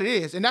is what it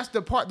is, and that's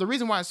the part. The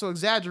reason why it's so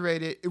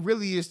exaggerated, it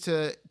really is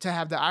to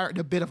have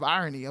the bit of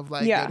irony of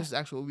like, this is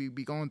actually what we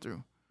be going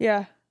through.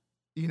 Yeah,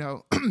 you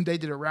know, they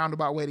did a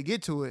roundabout way to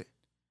get to it,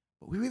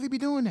 but we really be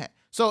doing that.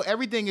 So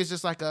everything is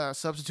just like a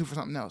substitute for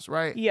something else,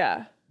 right?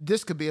 Yeah.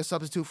 This could be a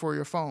substitute for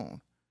your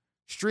phone.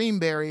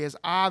 Streamberry is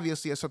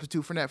obviously a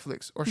substitute for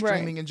Netflix or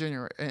streaming in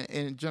general,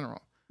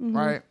 mm-hmm.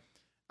 right?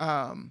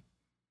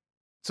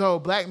 So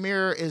Black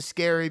Mirror is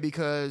scary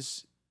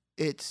because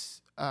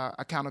it's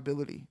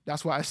accountability.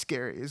 That's why it's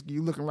scary. It's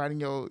you looking right in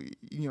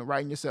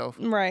right in yourself.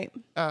 Right.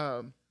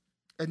 And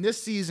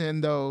this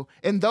season, though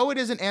it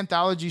is an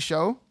anthology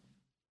show,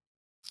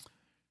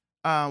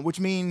 which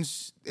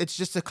means it's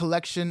just a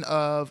collection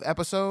of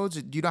episodes.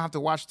 You don't have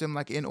to watch them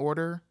like in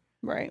order.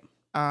 Right.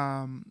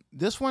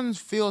 This one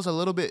feels a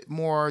little bit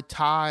more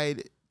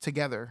tied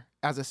together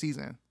as a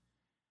season.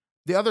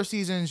 The other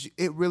seasons,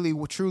 it really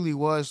truly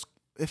was.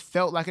 It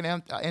felt like an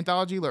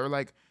anthology, or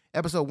like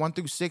episode 1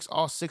 through 6.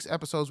 All 6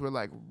 episodes were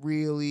like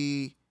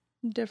really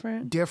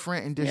different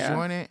and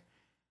disjointed.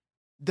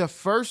 The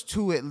first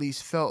 2 at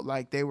least felt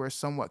like they were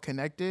somewhat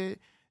connected,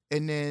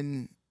 and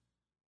then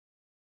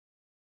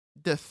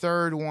the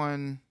third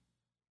one.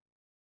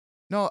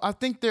 No, I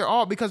think they're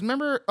all, because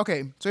remember.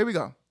 Okay, so here we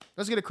go.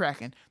 Let's get it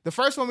cracking. The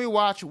first one we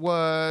watched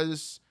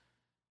was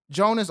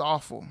Joan is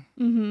Awful.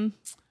 Mm-hmm.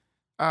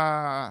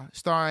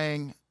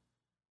 Starring.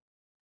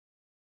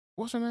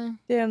 What's her name?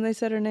 Damn, they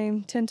said her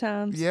name 10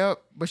 times. Yep,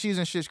 but she's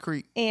in Schitt's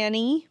Creek.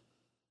 Annie.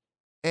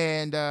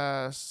 And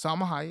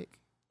Salma Hayek.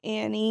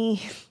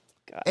 Annie.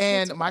 Gosh,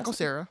 and Michael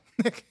Cera.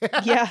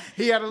 Yeah.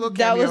 He had a little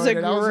cameo.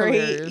 That was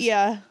great,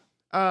 yeah.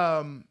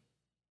 And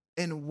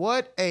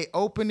what a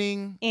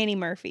opening. Annie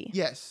Murphy.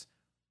 Yes.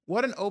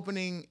 What an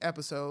opening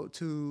episode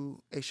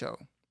to a show.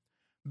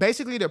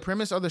 Basically, the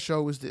premise of the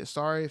show was this.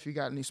 Sorry if you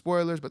got any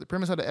spoilers, but the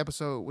premise of the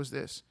episode was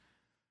this.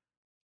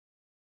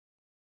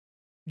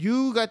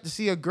 You got to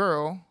see a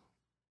girl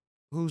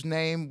whose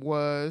name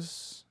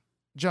was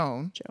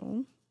Joan.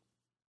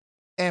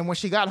 And when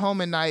she got home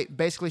at night,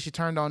 basically she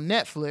turned on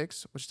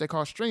Netflix, which they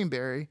call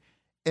Streamberry,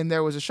 and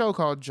there was a show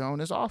called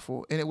Joan is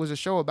Awful. And it was a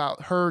show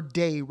about her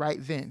day right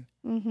then.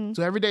 Mm-hmm.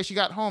 So every day she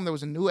got home, there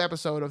was a new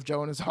episode of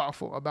Joan is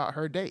Awful about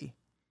her day.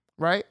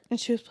 Right? And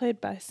she was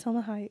played by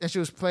Salma Hayek. And she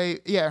was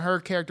her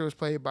character was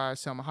played by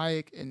Salma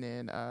Hayek. And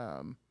then,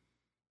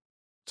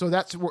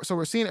 so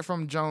we're seeing it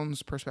from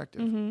Joan's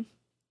perspective. Mm-hmm.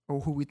 Or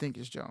who we think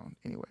is Joan,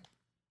 anyway.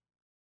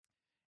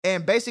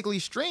 And basically,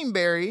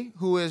 Streamberry,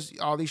 who is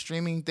all these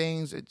streaming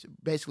things, it's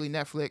basically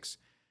Netflix,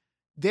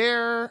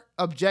 their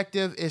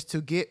objective is to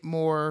get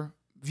more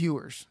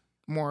viewers,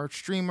 more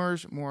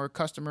streamers, more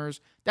customers.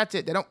 That's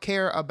it. They don't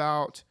care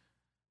about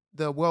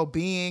the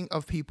well-being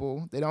of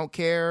people. They don't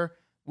care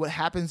what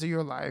happens in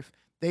your life.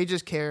 They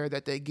just care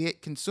that they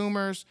get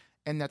consumers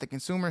and that the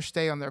consumers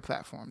stay on their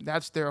platform.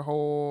 That's their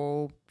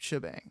whole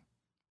shebang,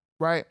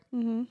 right?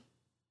 Mm-hmm.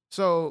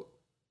 So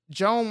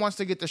Joan wants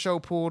to get the show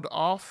pulled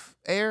off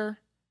air,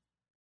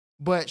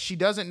 but she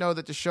doesn't know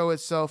that the show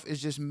itself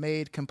is just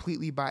made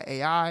completely by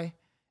AI,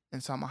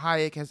 and Salma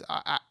Hayek has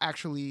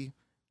actually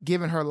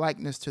given her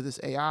likeness to this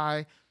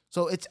AI.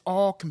 So it's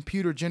all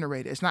computer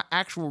generated. It's not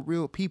actual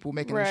real people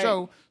making the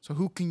show. So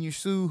who can you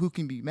sue? Who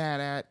can be mad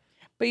at?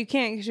 But you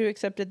can't, because you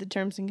accepted the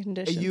terms and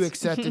conditions. You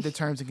accepted the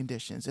terms and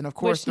conditions. And of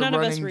course, the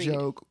running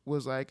joke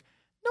was like,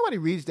 nobody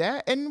reads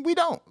that, and we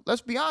don't.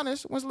 Let's be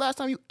honest. When's the last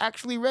time you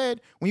actually read?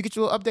 When you get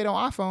your update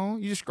on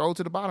iPhone, you just scroll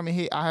to the bottom and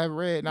hit, I have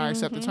read, and I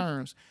accept the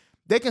terms.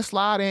 They can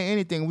slide in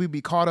anything. We'd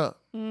be caught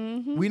up.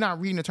 Mm-hmm. We're not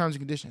reading the terms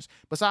and conditions.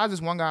 Besides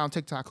this one guy on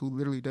TikTok who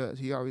literally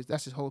does.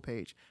 That's his whole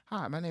page.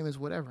 Hi, my name is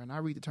whatever, and I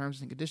read the terms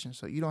and conditions,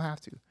 so you don't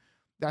have to.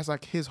 That's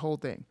like his whole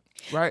thing,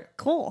 right?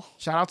 Cool.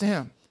 Shout out to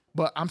him.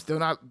 But I'm still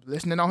not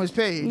listening on his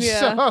page.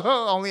 Yeah. So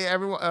only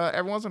every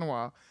once in a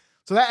while.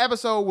 So that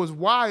episode was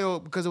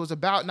wild because it was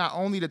about not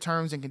only the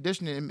terms and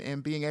conditions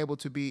and being able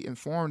to be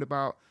informed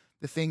about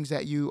the things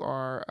that you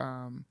are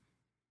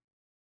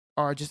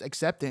just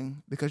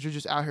accepting, because you're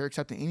just out here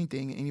accepting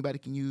anything and anybody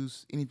can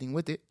use anything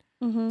with it.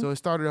 Mm-hmm. So it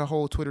started a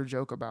whole Twitter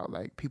joke about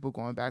like people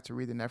going back to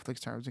read the Netflix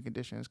terms and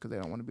conditions because they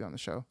don't want to be on the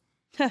show,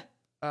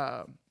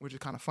 which is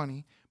kind of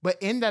funny. But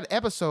in that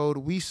episode,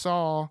 we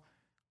saw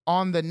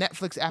on the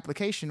Netflix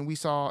application, we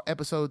saw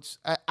episodes.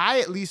 I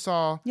at least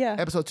saw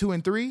episode 2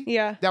 and 3.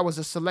 Yeah. That was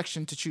a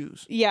selection to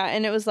choose. Yeah.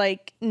 And it was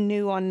like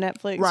new on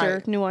Netflix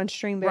or new on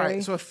Streamberry.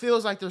 Right. So it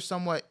feels like there's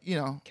somewhat,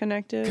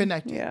 connected.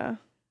 Yeah.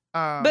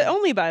 But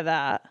only by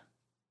that.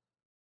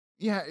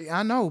 Yeah,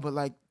 I know. But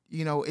like,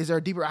 is there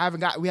a deeper,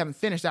 we haven't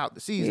finished out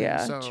the season.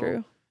 Yeah, so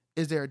true.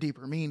 Is there a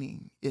deeper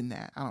meaning in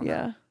that? I don't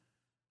know.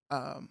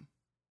 Yeah.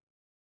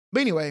 But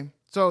anyway,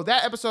 so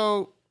that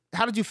episode,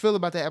 how did you feel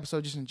about that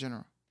episode just in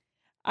general?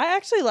 I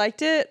actually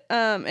liked it.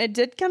 It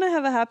did kind of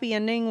have a happy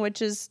ending,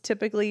 which is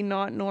typically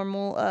not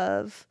normal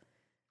of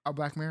a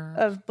Black Mirror.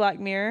 Of Black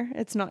Mirror.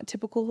 It's not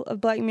typical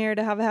of Black Mirror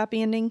to have a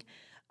happy ending.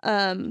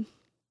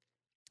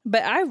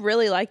 But I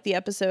really liked the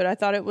episode. I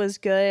thought it was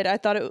good. I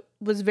thought it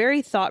was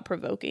very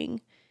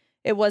thought-provoking.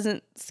 It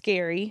wasn't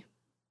scary.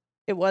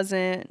 It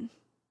wasn't,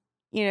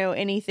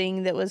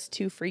 anything that was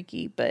too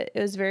freaky, but it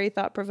was very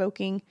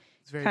thought-provoking,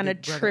 kind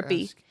of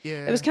trippy.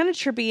 Yeah. It was kind of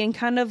trippy and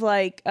kind of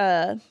like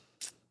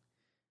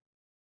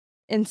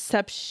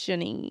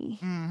Inception-y.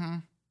 Mm-hmm.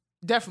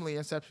 Definitely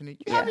Inception-y.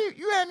 You haven't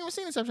even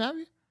seen Inception, have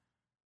you?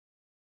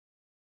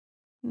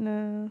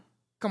 No.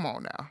 Come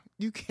on now.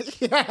 You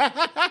can't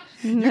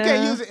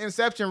use an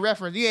Inception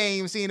reference. You ain't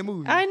even seen the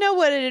movie. I know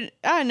what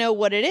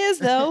it is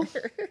though.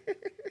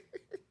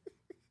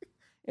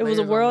 It was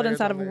a world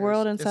inside of a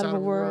world inside of a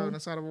world.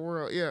 Inside of a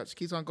world. Yeah, it just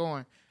keeps on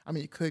going. I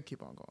mean, you could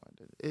keep on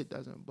going. It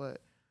doesn't,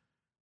 but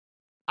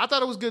I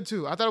thought it was good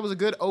too. I thought it was a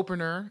good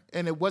opener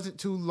and it wasn't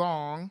too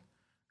long.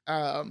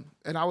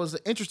 And I was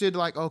interested,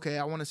 like, okay,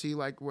 I want to see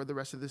like where the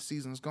rest of this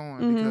season's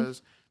going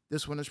because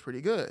this one is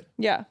pretty good.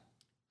 Yeah.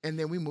 And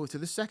then we moved to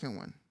the second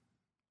one.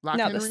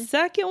 The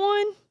second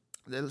one?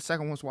 The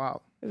second one's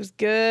wild. It was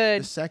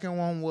good. The second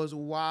one was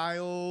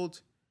wild.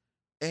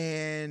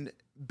 And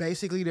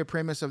basically the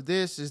premise of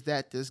this is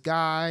that this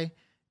guy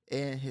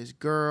and his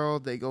girl,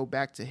 they go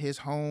back to his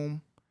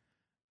home.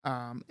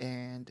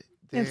 And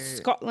in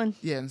Scotland.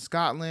 Yeah, in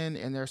Scotland.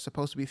 And they're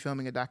supposed to be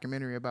filming a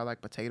documentary about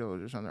like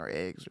potatoes or something, or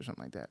eggs or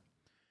something like that.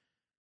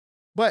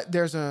 But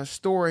there's a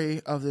story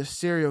of this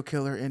serial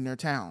killer in their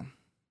town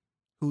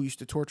who used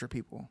to torture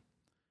people.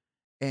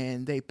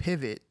 And they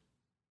pivot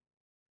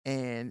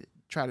and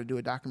try to do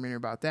a documentary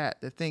about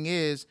that. The thing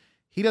is,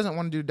 he doesn't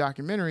want to do a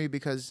documentary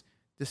because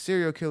the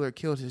serial killer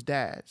killed his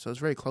dad. So it's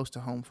very close to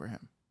home for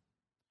him.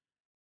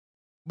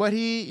 But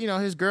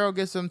his girl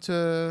gets him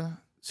to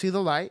see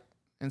the light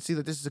and see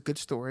that this is a good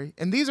story.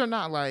 And these are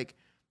not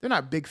they're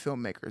not big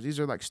filmmakers. These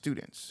are like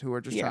students who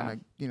are just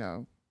trying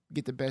to,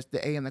 get the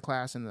A in the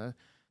class and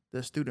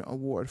the student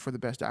award for the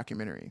best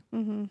documentary.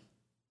 Mm-hmm.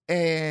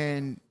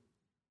 And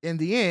in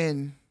the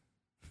end,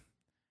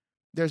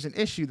 there's an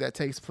issue that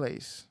takes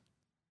place.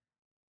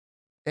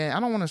 And I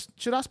don't want to...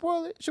 Should I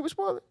spoil it? Should we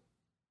spoil it?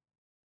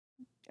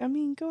 I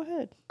mean, go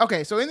ahead.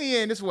 Okay, so in the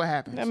end, this is what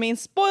happens. I mean,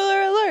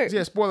 spoiler alert.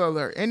 Yeah, spoiler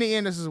alert. In the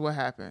end, this is what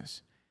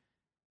happens.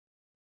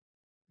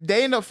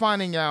 They end up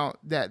finding out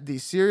that the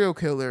serial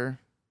killer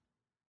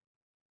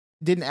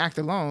didn't act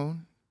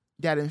alone.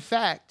 That, in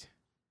fact,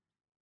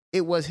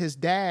 it was his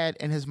dad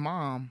and his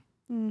mom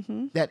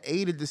that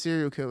aided the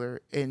serial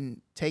killer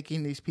in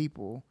taking these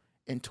people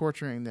and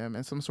torturing them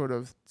in some sort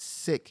of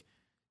sick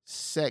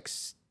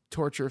sex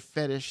torture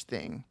fetish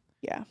thing.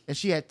 Yeah. And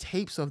she had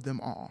tapes of them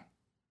all.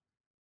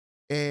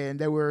 And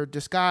they were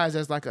disguised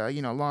as like a,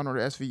 Law and Order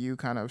SVU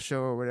kind of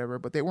show or whatever,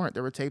 but they weren't.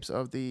 There were tapes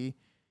of the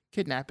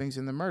kidnappings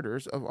and the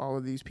murders of all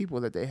of these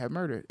people that they had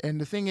murdered. And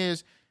the thing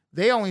is,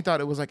 they only thought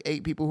it was like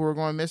 8 people who were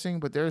going missing,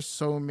 but there's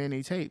so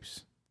many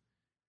tapes.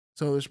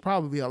 So there's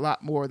probably a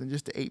lot more than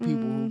just the 8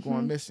 people who are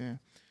going missing.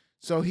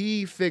 So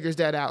he figures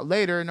that out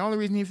later. And the only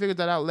reason he figures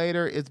that out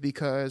later is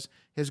because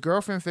his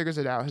girlfriend figures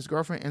it out. His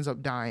girlfriend ends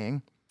up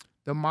dying.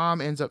 The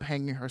mom ends up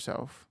hanging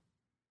herself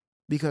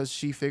because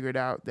she figured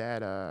out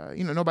that,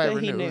 nobody that ever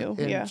he knew. knew.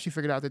 And she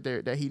figured out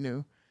that he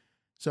knew.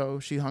 So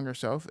she hung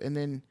herself. And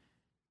then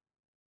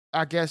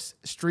I guess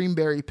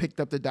Streamberry picked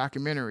up the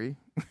documentary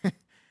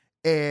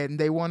and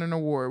they won an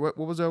award. What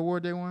was the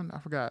award they won? I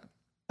forgot.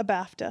 A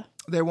BAFTA.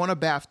 They won a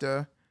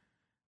BAFTA.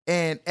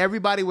 And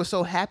everybody was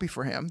so happy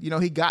for him.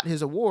 He got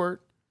his award.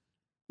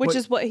 Which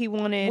is what he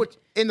wanted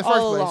in the first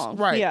place. Along.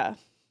 Right. Yeah.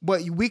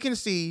 But we can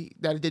see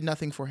that it did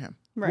nothing for him.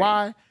 Right.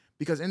 Why?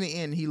 Because in the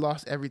end, he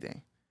lost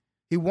everything.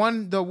 He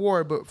won the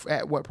award, but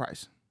at what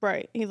price?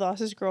 Right. He lost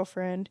his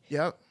girlfriend.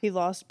 Yep. He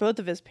lost both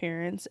of his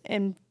parents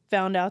and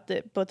found out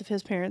that both of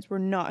his parents were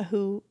not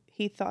who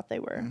he thought they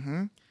were.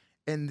 Mm-hmm.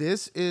 And do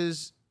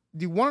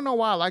you want to know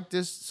why I like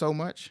this so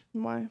much?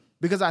 Why?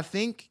 Because I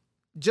think,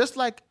 just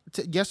like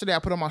yesterday I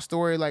put on my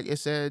story, like it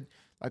said,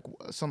 like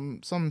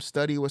some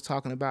study was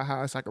talking about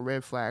how it's like a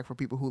red flag for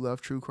people who love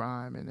true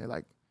crime and it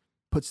like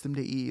puts them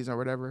to ease or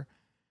whatever.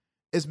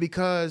 is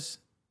because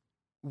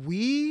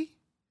we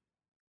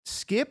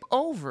skip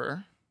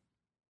over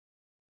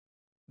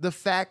the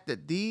fact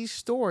that these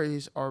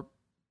stories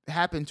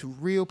happen to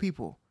real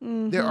people.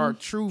 There are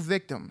true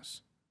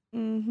victims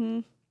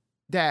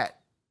that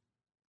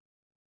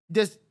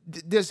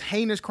this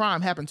heinous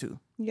crime happened to.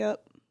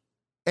 Yep.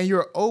 And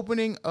you're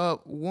opening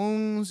up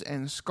wounds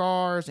and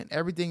scars and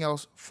everything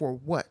else for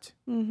what?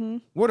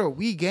 What are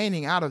we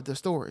gaining out of the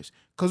stories?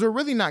 Because we're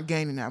really not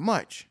gaining that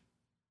much,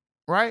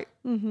 right?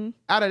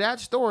 Out of that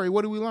story,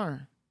 what do we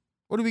learn?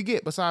 What do we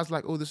get besides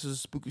like, oh, this is a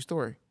spooky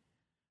story?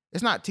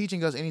 It's not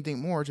teaching us anything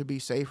more to be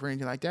safe or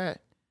anything like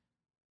that.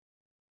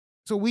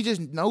 So we just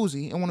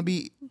nosy and want to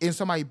be in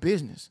somebody's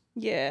business.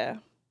 Yeah.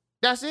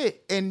 That's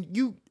it. And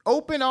you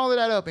open all of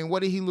that up, and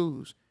what did he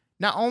lose?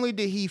 Not only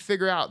did he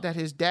figure out that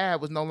his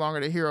dad was no longer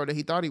the hero that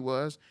he thought he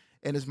was,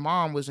 and his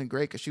mom wasn't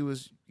great because she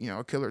was,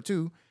 a killer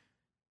too,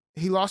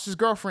 he lost his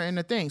girlfriend in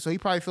the thing. So he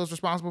probably feels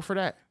responsible for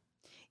that.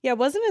 Yeah,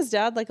 wasn't his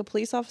dad like a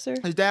police officer?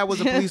 His dad was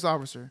a police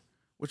officer,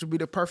 which would be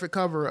the perfect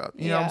cover-up.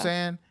 You know what I'm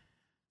saying?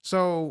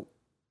 So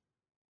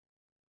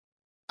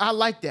I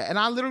like that. And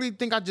I literally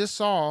think I just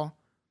saw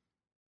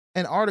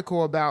an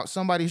article about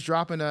somebody's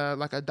dropping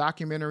a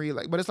documentary,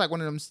 but it's like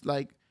one of them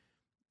like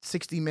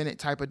 60-minute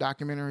type of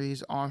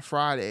documentaries on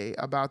Friday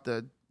about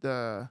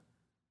the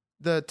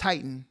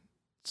Titan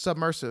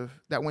submersive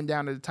that went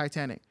down to the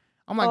Titanic.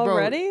 I'm like,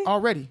 already? Bro,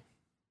 already.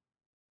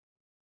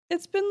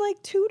 It's been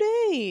like 2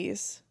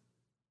 days.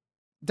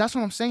 That's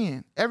what I'm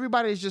saying.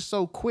 Everybody is just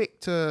so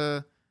quick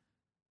to.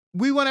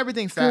 We want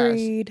everything fast.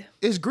 Greed.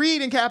 It's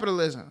greed and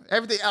capitalism.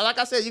 Everything, like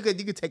I said, you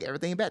could take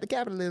everything back to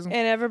capitalism.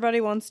 And everybody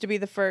wants to be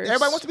the first.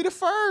 Everybody wants to be the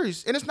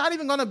first, and it's not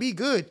even gonna be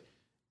good.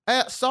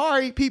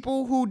 Sorry,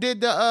 people who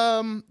did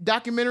the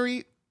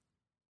documentary.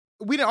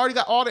 We done already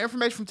got all the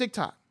information from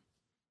TikTok.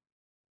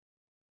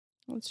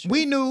 That's true.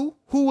 We knew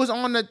who was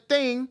on the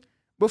thing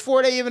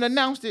before they even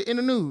announced it in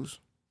the news.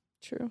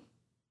 True.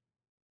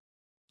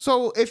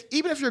 So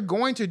even if you're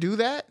going to do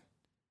that,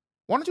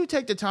 why don't you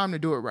take the time to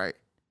do it right?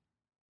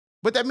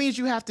 But that means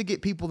you have to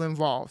get people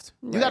involved.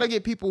 Right. You got to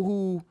get people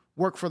who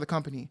work for the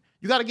company.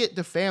 You got to get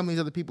the families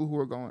of the people who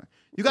are going.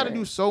 You got to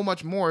do so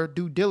much more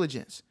due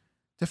diligence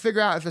to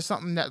figure out if it's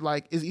something that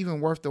like is even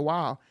worth the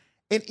while.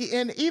 And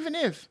even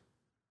if,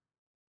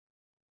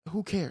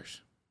 who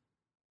cares?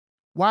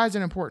 Why is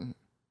it important?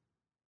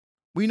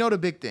 We know the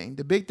big thing.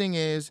 The big thing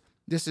is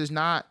this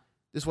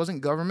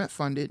wasn't government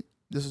funded.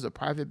 This is a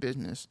private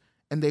business.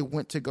 And they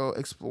went to go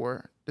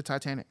explore the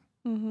Titanic.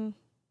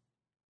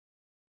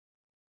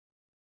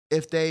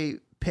 If they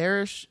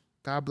perish,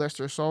 God bless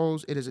their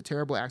souls, it is a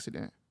terrible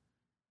accident.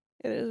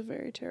 It is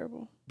very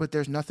terrible. But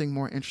there's nothing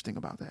more interesting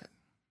about that.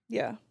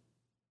 Yeah.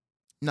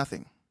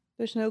 Nothing.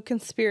 There's no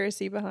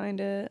conspiracy behind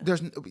it.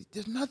 There's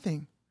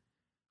nothing.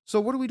 So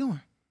what are we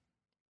doing?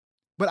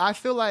 But I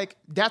feel like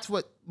that's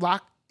what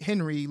Lock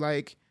Henry,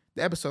 like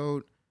the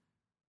episode,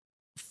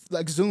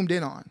 like zoomed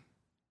in on.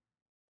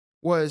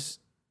 Was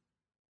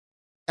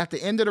at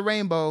the end of the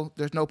rainbow,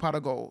 there's no pot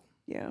of gold.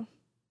 Yeah.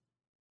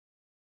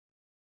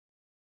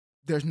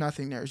 There's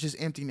nothing there. It's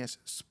just emptiness,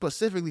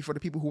 specifically for the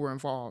people who were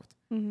involved.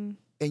 Mm-hmm.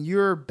 And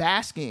you're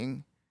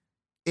basking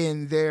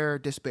in their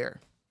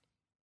despair.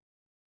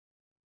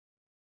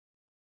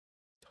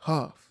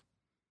 Tough.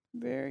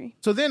 Very.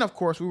 So then, of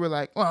course, we were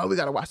like, well, we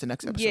got to watch the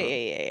next episode.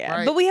 Yeah.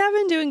 Right? But we have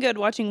been doing good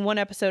watching one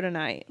episode a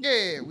night.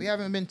 Yeah. We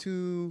haven't been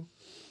too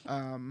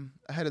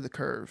ahead of the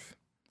curve.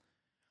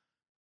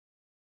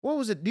 What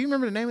was it? Do you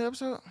remember the name of the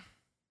episode?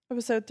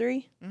 Episode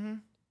 3? Mm-hmm.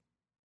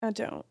 I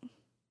don't.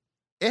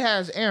 It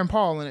has Aaron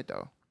Paul in it,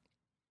 though.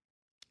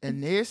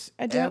 And this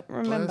I don't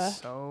remember.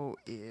 episode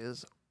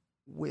is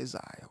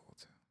wild.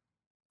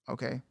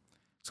 Okay.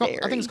 So I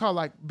think it's called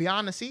like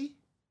Beyond the Sea.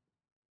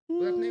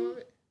 Is that the name of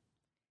it?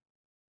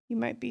 You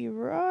might be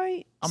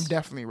right. I'm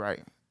definitely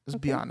right. It's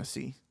okay. Beyond the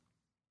Sea.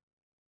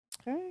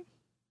 Okay.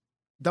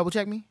 Double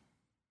check me.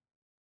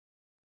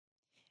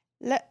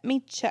 Let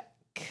me check.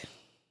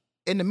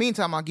 In the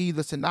meantime, I'll give you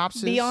the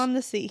synopsis. Beyond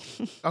the Sea.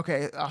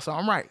 Okay, so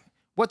I'm right.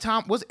 What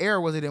era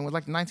was it in? Was it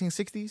like the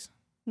 1960s?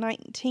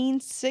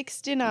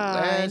 1969.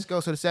 Let's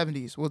go to the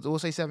 70s. We'll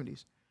say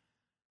 70s.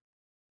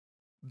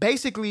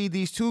 Basically,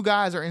 these two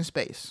guys are in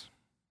space.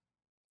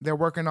 They're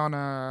working on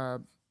a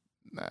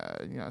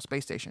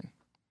space station.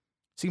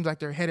 Seems like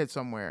they're headed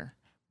somewhere,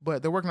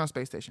 but they're working on a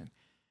space station.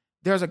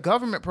 There's a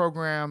government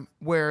program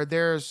where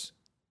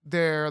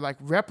they're like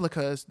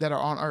replicas that are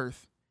on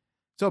Earth.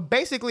 So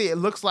basically, it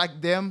looks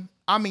like them.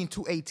 I mean,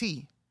 to a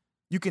T.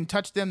 You can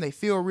touch them; they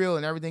feel real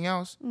and everything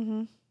else.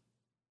 Mm-hmm.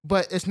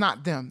 But it's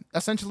not them.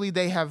 Essentially,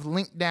 they have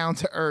linked down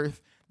to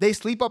Earth. They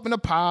sleep up in a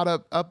pod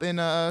up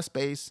in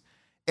space,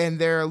 and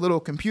their little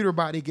computer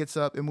body gets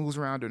up and moves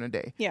around during the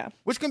day. Yeah,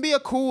 which can be a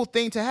cool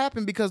thing to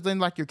happen because then,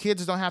 like, your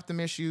kids don't have to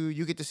miss you.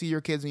 You get to see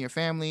your kids and your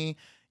family.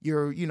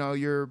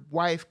 Your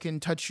wife can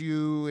touch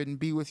you and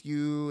be with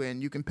you,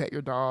 and you can pet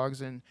your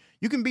dogs, and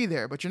you can be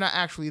there, but you're not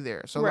actually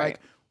there. So, right. like,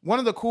 one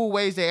of the cool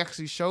ways they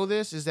actually show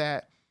this is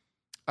that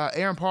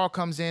Aaron Paul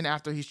comes in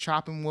after he's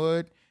chopping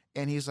wood,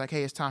 and he's like,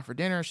 hey, it's time for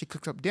dinner. She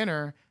cooks up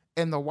dinner,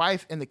 and the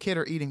wife and the kid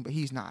are eating, but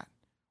he's not.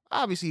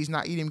 Obviously, he's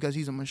not eating because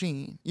he's a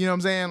machine. You know what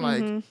I'm saying?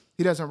 Like,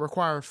 he doesn't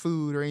require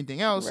food or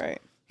anything else.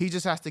 Right. He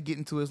just has to get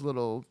into his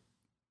little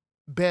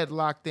bed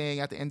lock thing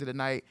at the end of the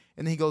night.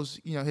 And then he goes,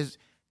 his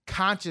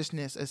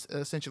consciousness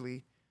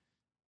essentially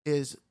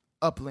is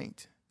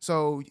uplinked.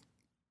 So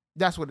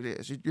that's what it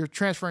is. You're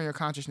transferring your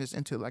consciousness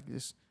into like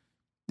this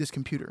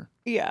computer.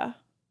 Yeah.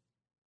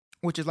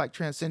 Which is like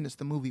Transcendence,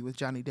 the movie with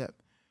Johnny Depp.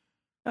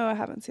 Oh, I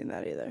haven't seen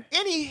that either.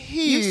 Anywho.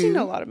 You've seen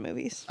a lot of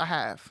movies. I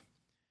have.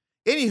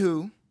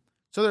 Anywho,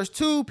 so there's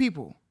two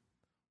people.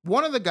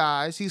 One of the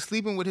guys, he's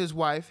sleeping with his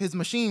wife. His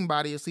machine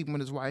body is sleeping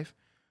with his wife.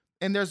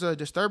 And there's a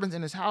disturbance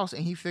in his house,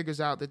 and he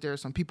figures out that there are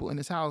some people in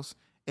his house,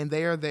 and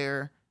they are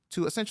there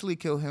to essentially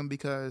kill him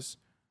because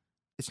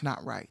it's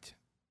not right.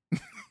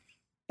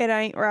 It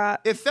ain't right.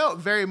 It felt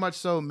very much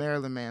so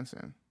Marilyn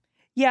Manson.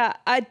 Yeah,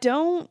 I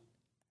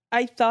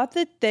thought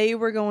that they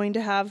were going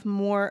to have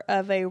more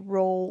of a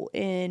role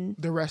in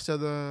the rest of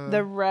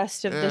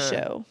the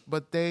show.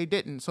 But they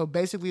didn't. So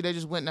basically they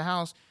just went in the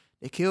house,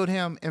 they killed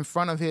him in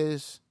front of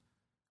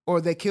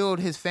they killed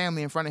his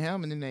family in front of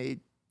him, and then they,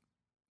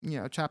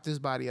 chopped his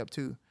body up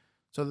too.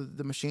 So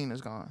the machine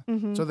is gone.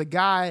 Mm-hmm. So the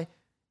guy,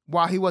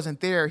 while he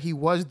wasn't there, he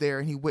was there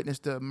and he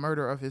witnessed the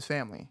murder of his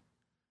family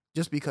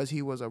just because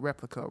he was a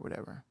replica or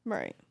whatever.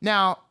 Right.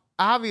 Now,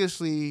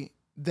 obviously,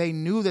 they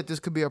knew that this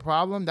could be a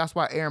problem. That's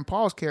why Aaron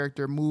Paul's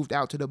character moved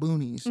out to the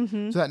boonies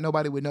so that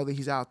nobody would know that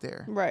he's out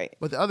there. Right.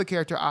 But the other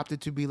character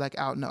opted to be like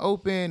out in the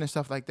open and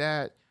stuff like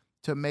that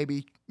to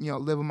maybe,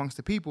 live amongst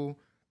the people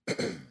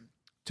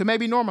to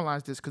maybe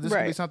normalize this because this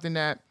could be something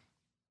that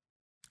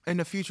in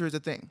the future is a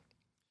thing.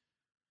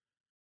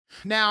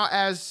 Now,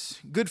 as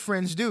good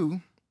friends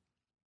do,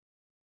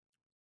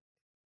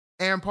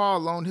 Aaron Paul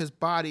loaned his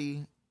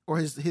body or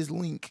his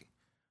link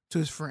to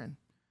his friend.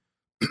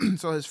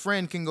 So his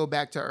friend can go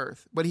back to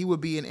Earth, but he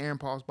would be in Aaron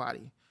Paul's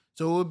body.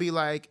 So it would be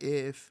like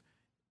if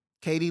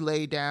Katie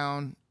laid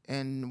down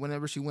and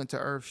whenever she went to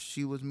Earth,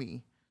 she was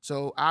me.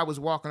 So I was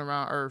walking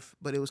around Earth,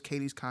 but it was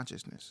Katie's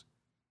consciousness.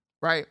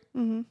 Right?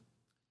 Mm-hmm.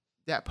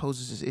 That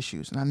poses his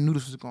issues. And I knew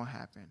this was going to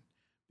happen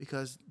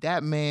because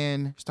that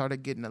man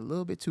started getting a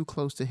little bit too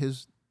close to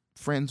his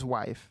friend's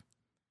wife.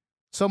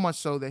 So much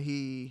so that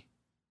he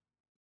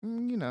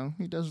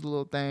does a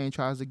little thing,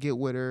 tries to get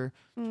with her,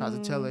 tries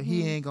to tell her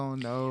he ain't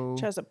gonna know.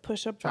 Tries to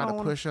push up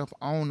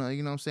on her.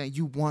 You know what I'm saying?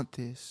 You want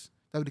this.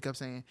 That's what he kept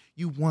saying.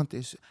 You want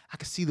this. I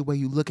can see the way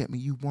you look at me.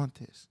 You want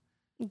this.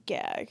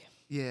 Gag.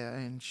 Yeah,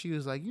 and she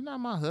was like, "You're not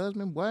my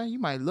husband, boy. You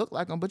might look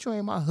like him, but you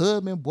ain't my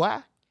husband, boy.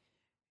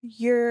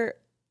 You're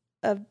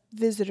a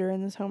visitor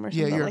in this home or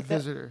something like that." Yeah, you're a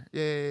visitor.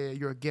 Yeah,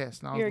 you're a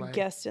guest. And I was you're a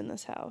guest in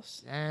this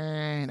house.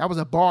 Dang, that was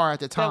a bar at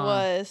the time.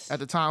 That was. At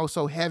the time, it was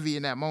so heavy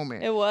in that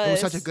moment. It was. It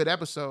was such a good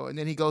episode. And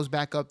then he goes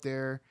back up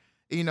there.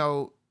 It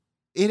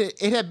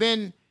had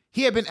been,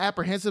 he had been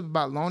apprehensive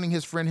about loaning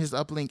his friend his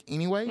uplink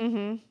anyway.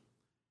 Mm-hmm.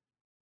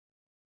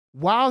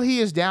 While he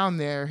is down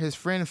there, his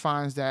friend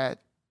finds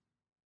that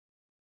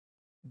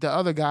the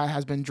other guy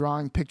has been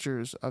drawing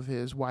pictures of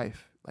his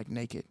wife, like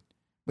naked.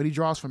 But he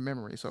draws from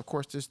memory. So, of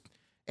course,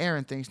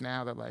 Aaron thinks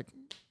now that, like,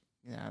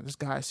 this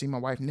guy see my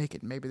wife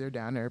naked. Maybe they're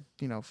down there,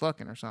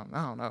 fucking or something.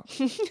 I don't know.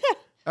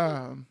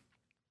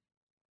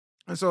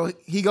 And so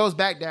he goes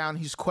back down.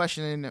 He's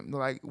questioning them,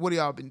 like, what have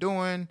y'all been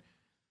doing?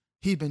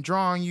 He's been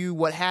drawing you.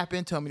 What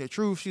happened? Tell me the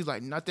truth. She's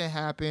like, nothing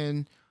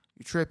happened.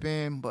 You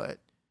tripping. But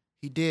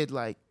he did,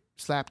 like,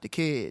 slap the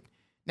kid.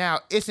 Now,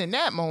 it's in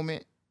that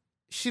moment,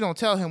 she don't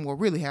tell him what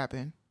really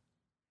happened.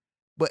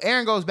 But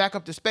Aaron goes back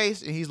up to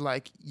space, and he's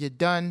like, you're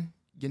done.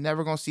 You're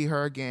never going to see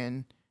her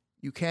again.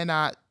 You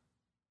cannot,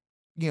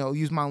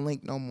 use my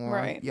link no more.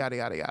 Right. Yada,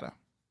 yada, yada.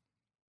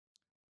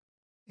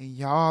 And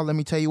y'all, let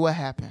me tell you what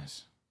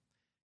happens.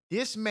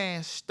 This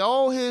man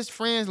stole his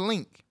friend's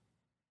link,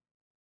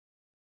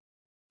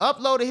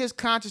 uploaded his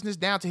consciousness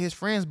down to his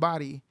friend's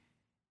body,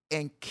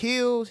 and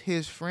killed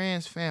his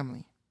friend's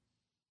family.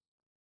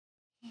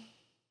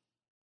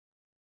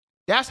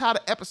 That's how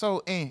the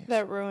episode ends.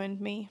 That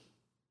ruined me.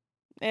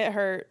 It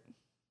hurt.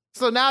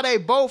 So now they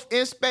both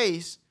in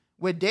space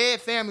with dead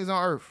families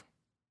on Earth.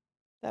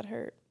 That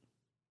hurt.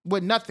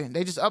 With nothing.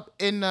 They just up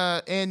in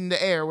the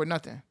air with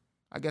nothing.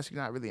 I guess you're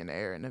not really in the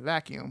air, in the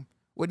vacuum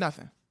with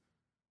nothing.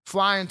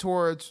 Flying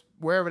towards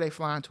wherever they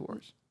flying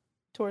towards.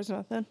 Towards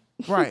nothing.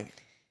 Right.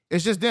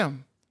 It's just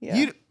them.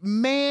 Yeah.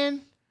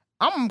 Man,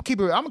 I'm gonna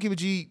keep it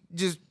G.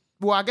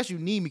 I guess you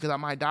need me because I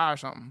might die or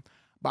something.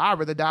 But I'd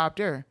rather die up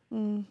there.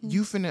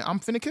 Mm-hmm. I'm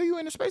finna kill you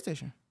in the space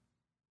station.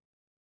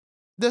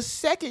 The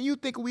second you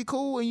think we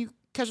cool and you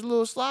catch a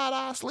little slide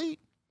eye sleep,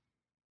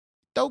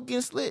 throat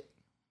getting slit.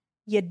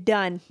 You're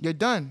done. You're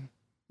done.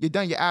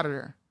 You're out of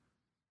there.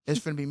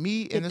 It's finna be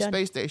me in the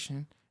space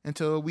station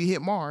until we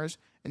hit Mars,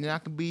 and then I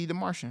can be the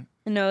Martian.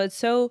 No, it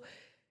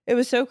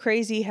was so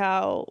crazy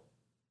how,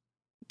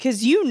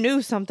 because you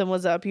knew something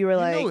was up. You were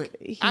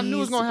like, I knew it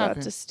was gonna happen.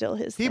 About to steal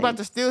his He about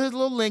to steal his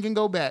little link and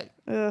go back.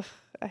 Ugh,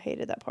 I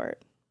hated that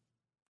part.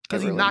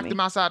 Because he knocked him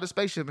outside the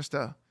spaceship and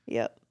stuff.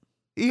 Yep.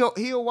 He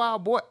a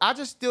wild boy. I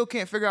just still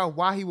can't figure out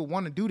why he would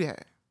want to do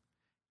that.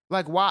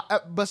 Like, why?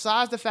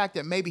 Besides the fact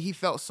that maybe he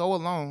felt so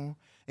alone,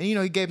 and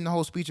he gave him the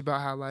whole speech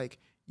about how like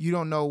you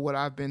don't know what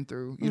I've been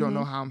through, you don't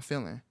know how I'm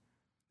feeling,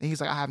 and he's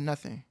like, I have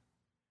nothing.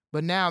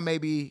 But now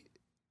maybe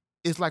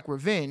it's like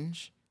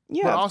revenge,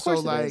 but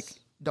also like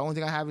the only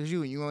thing I have is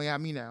you, and you only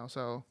have me now.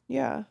 So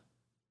yeah,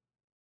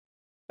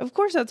 of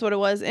course that's what it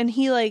was, and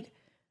he like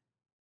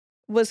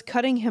was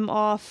cutting him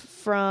off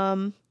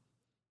from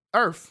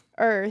Earth,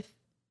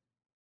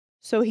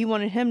 so he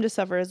wanted him to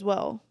suffer as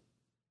well.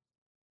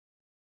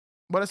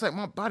 But it's like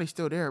my body's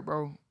still there,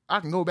 bro.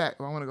 I can go back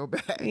if I want to go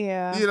back.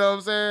 Yeah. You know what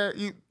I'm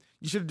saying?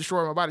 You should have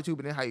destroyed my body too,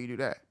 but then how you do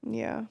that?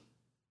 Yeah.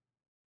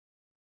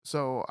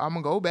 So I'm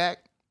gonna go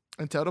back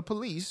and tell the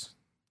police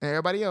and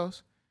everybody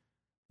else,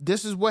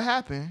 this is what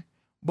happened.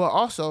 But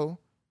also,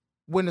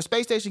 when the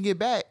space station get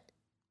back,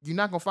 you're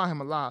not gonna find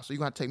him alive. So you're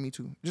gonna take me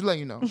too. Just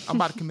letting you know. I'm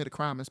about to commit a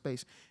crime in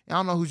space. And I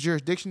don't know whose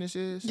jurisdiction this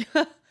is. You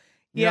know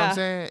what I'm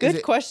saying?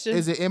 Good question.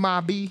 Is it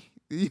MIB?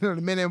 The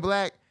Men in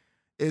Black?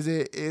 Is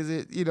it,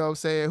 you know what I'm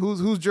saying?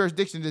 Whose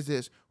jurisdiction is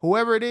this?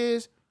 Whoever it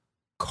is,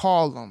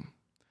 call them.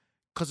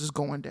 Because it's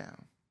going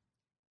down.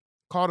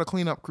 Call the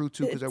cleanup crew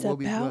too, because there will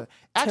be blood.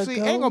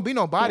 Actually, ain't going to be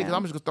nobody because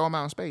I'm just going to throw them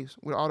out in space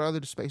with all the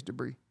other space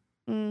debris.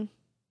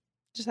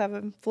 Just have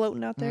them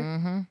floating out there.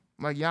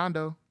 Mm-hmm. Like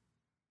Yondo.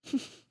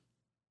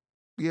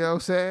 You know what I'm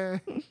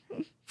saying?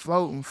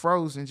 Floating,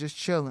 frozen, just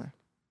chilling.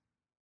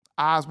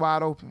 Eyes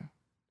wide open.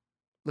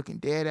 Looking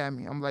dead at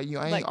me. I'm like,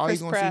 ain't like all Chris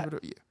you going to see Pratt. for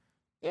the...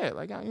 Yeah,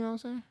 like, you know what I'm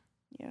saying?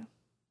 Yeah.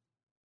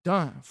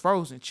 Done.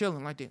 Frozen,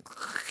 chilling like that.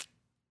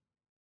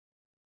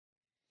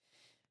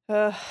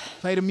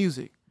 Play the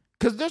music.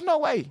 Because there's no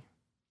way.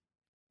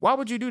 Why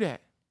would you do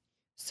that?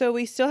 So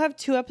we still have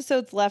 2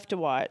 episodes left to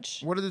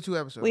watch. What are the 2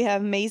 episodes? We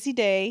have Maisie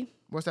Day.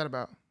 What's that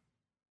about?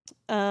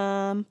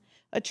 A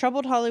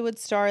troubled Hollywood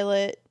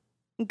starlet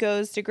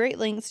goes to great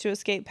lengths to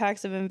escape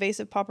packs of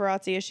invasive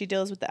paparazzi as she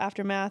deals with the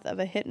aftermath of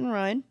a hit and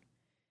run.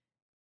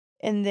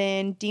 And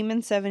then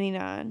Demon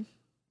 79.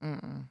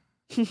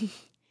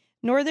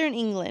 Northern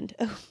England.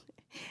 Oh,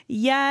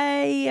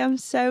 yay, I'm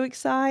so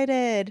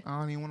excited. I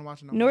don't even want to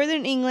watch it no more.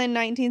 Northern England,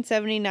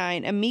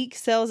 1979. A meek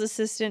sales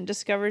assistant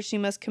discovers she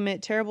must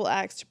commit terrible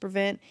acts to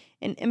prevent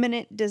an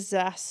imminent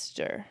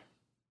disaster.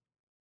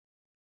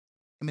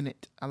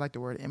 Imminent. I like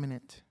the word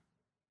imminent.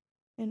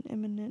 An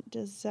imminent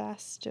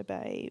disaster,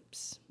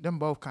 babes. Them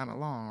both kind of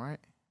long, right?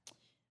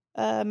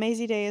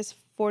 Maisie Day is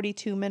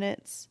 42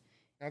 minutes.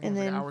 That one's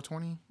like an hour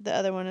 20? The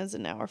other one is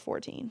an hour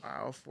 14.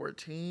 Hour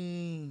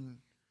 14.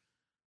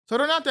 So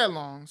they're not that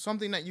long.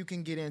 Something that you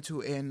can get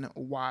into and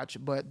watch.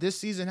 But this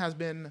season has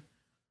been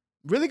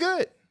really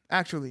good,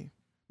 actually.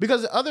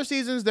 Because other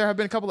seasons, there have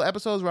been a couple of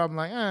episodes where I'm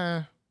like,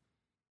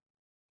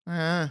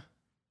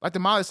 like the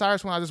Miley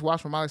Cyrus one I just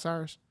watched from Miley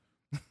Cyrus.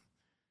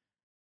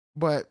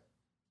 But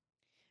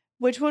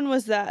which one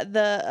was that?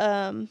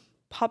 The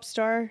pop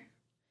star?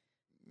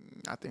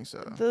 I think so.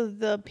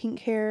 The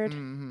pink haired.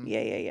 Mm-hmm.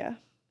 Yeah.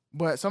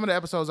 But some of the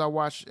episodes I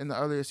watched in the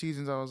earlier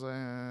seasons, I was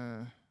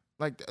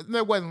like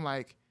it wasn't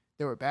like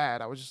they were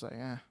bad. I was just like,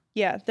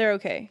 Yeah, they're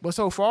okay. But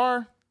so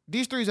far,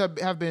 these 3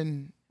 have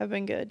been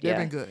good. They've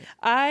been good.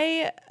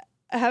 I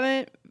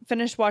haven't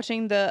finished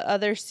watching the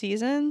other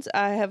seasons.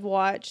 I have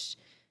watched,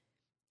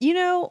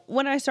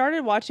 when I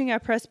started watching, I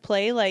pressed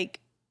play,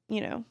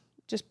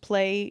 just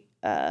play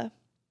the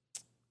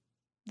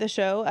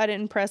show. I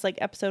didn't press like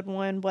episode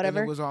 1, whatever.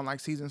 And it was on like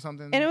season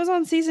something. And it was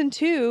on season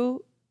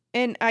 2.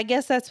 And I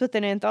guess that's with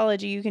an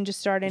anthology. You can just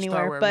start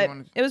anywhere. But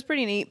it was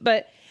pretty neat.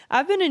 But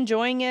I've been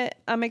enjoying it.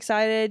 I'm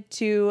excited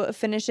to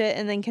finish it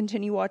and then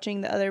continue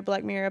watching the other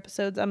Black Mirror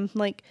episodes. I'm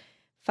like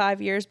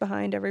 5 years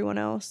behind everyone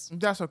else.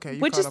 That's okay.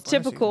 Which is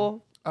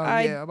typical.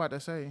 I'm about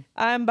to say.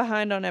 I'm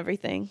behind on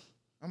everything.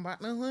 I'm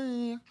about to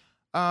say.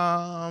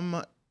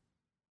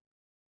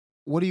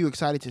 What are you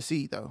excited to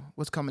see, though?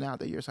 What's coming out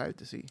that you're excited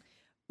to see?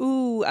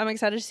 Ooh, I'm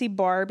excited to see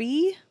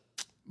Barbie.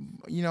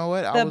 You know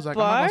what? I was like,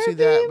 I'm not going to see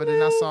that. But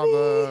then I saw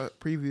the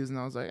previews and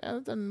I was like,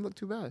 it doesn't look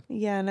too bad.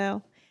 Yeah, I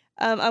know.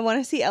 I want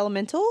to see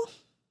Elemental.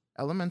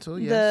 Elemental,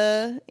 yes.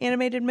 The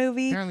animated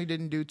movie. Apparently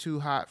didn't do too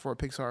hot for a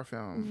Pixar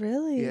film.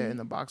 Really? Yeah, in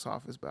the box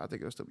office, but I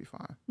think it'll still be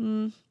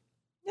fine.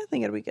 I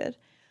think it'll be good.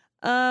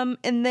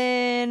 And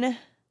then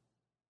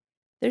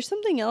there's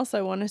something else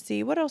I want to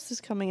see. What else is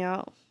coming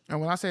out?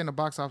 And when I say in the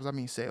box office, I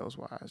mean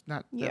sales-wise.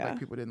 Not that like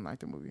people didn't like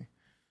the movie.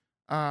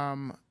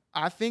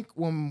 I think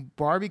when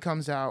Barbie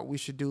comes out, we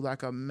should do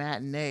like a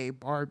matinee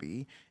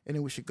Barbie, and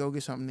then we should go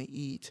get something to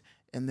eat,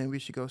 and then we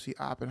should go see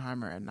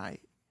Oppenheimer at night.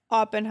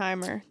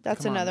 Oppenheimer,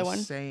 that's another one.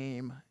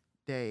 Same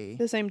day.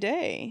 The same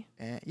day.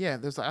 And yeah,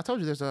 I told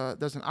you there's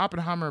an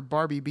Oppenheimer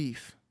Barbie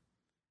beef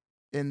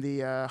in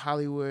the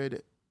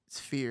Hollywood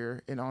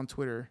sphere and on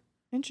Twitter.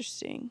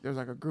 Interesting. There's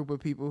like a group of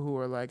people who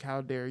are like,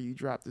 "How dare you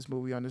drop this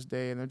movie on this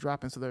day?" And they're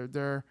dropping, so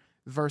they're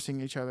versing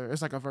each other.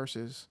 It's like a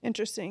versus.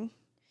 Interesting.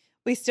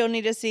 We still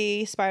need to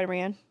see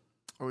Spider-Man.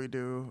 Or we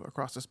do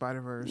Across the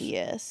Spider-Verse.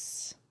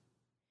 Yes.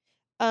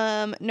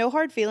 No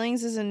Hard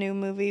Feelings is a new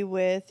movie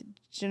with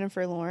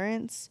Jennifer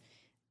Lawrence.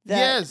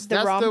 Yes, the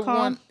that's rom-com. the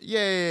one.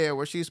 Yeah,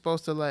 where she's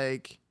supposed to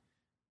like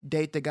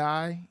date the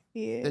guy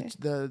Yeah.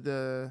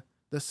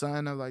 The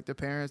son of like the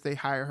parents, they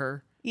hire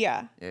her.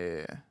 Yeah.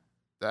 Yeah.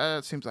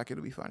 That seems like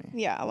it'll be funny.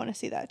 Yeah, I want to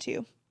see that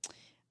too.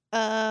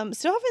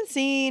 Still haven't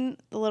seen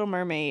The Little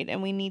Mermaid,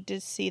 and we need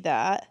to see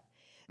that.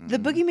 The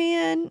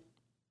Boogeyman.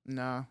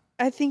 No.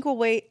 I think we'll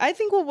wait. I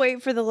think we'll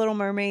wait for The Little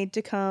Mermaid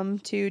to come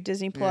to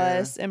Disney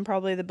Plus, and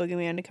probably The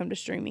Boogeyman to come to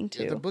streaming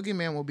too. Yeah, the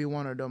Boogeyman will be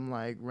one of them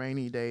like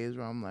rainy days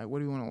where I'm like, what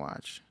do you want to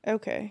watch?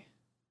 Okay.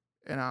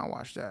 And I'll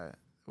watch that.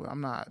 Well,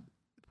 I'm not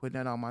putting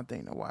that on my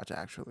thing to watch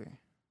actually.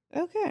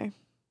 Okay.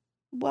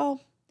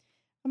 Well,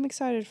 I'm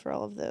excited for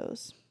all of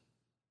those.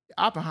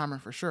 Oppenheimer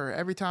for sure.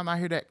 Every time I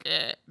hear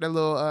that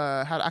little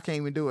I can't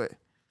even do it.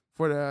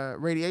 For the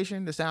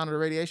radiation, the sound of the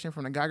radiation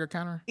from the Geiger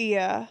counter.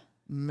 Yeah.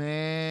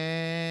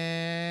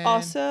 Man.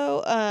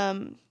 Also,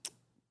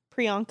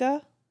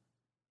 Priyanka.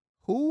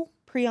 Who?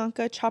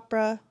 Priyanka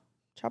Chopra?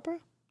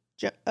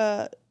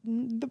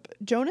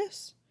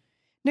 Jonas?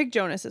 Nick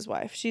Jonas'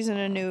 wife. She's in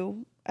a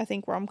new, I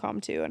think,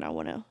 rom-com too, and I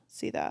want to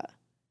see that.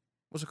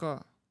 What's it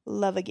called?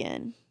 Love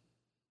Again.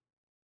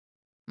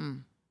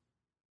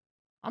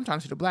 I'm trying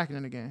to see the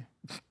Blackening again.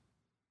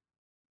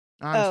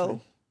 Honestly.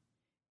 Oh,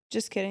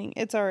 just kidding.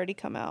 It's already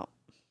come out.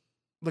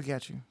 Look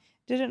at you.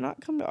 Did it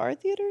not come to our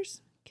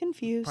theaters?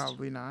 Confused.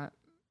 Probably not.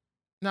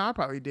 No, I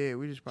probably did.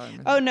 We just probably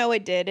missed Oh, no,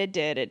 it did. It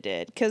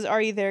did. Because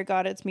Are You There,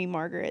 God? It's Me,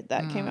 Margaret.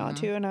 That came out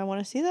too, and I want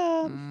to see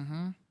that.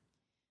 Mm-hmm.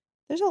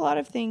 There's a lot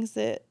of things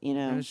that,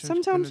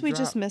 sometimes we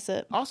just miss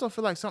it. I also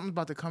feel like something's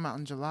about to come out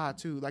in July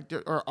too,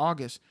 or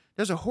August.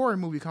 There's a horror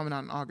movie coming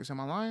out in August. Am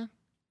I lying?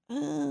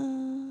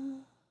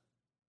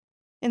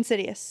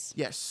 Insidious.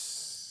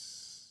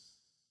 Yes.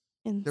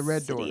 The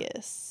Red Door.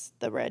 Insidious.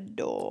 The Red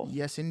Door.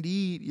 Yes,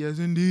 indeed. Yes,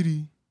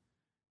 indeedy.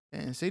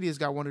 And Insidious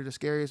got one of the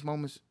scariest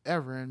moments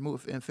ever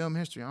in film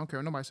history. I don't care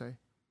what nobody say.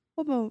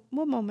 What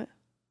moment?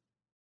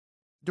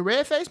 The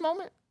red face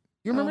moment?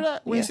 You remember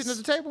that? When yes. he's sitting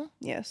at the table?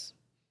 Yes.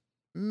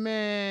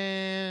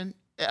 Man.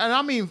 And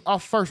I mean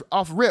off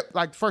rip,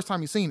 like the first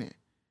time you seen it.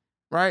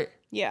 Right?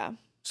 Yeah.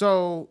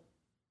 So,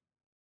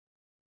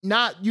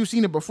 not you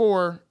seen it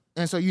before,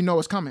 and so you know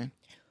it's coming.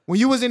 When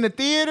you was in the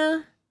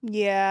theater,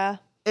 yeah,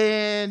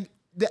 and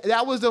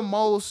that was the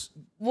most.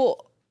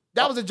 Well,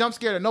 that was a jump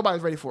scare that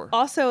nobody's ready for.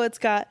 Also, it's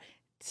got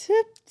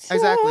tiptoe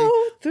exactly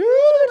through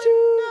the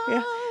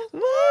window, by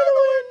the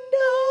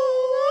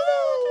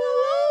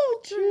window,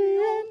 tree,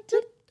 and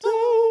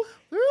tiptoe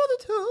through the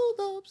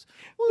tulips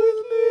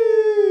with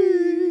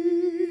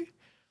me.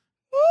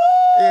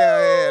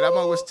 Yeah, that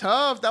one was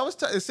tough. That was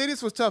tough.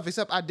 Insidious was tough,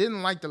 except I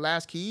didn't like the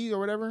last key or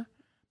whatever.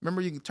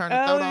 Remember, you can turn the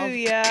throat off.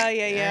 Yeah. I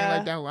ain't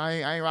like that one.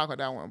 I ain't rock with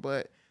that one.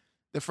 But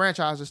the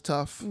franchise is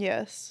tough.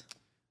 Yes.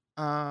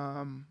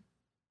 The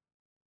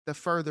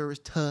Further is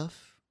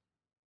tough.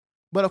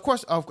 But of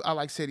course, I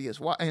like Insidious.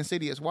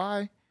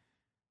 Why?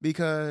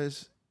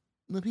 Because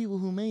the people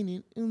who made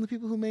it and the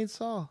people who made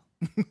Saw.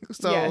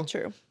 So, yeah,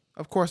 true.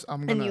 Of course,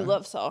 I'm gonna. And you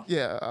love Saw.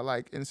 Yeah, I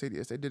like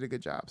Insidious. They did a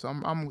good job. So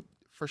I'm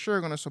for sure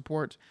gonna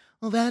support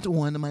that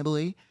one, my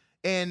boy.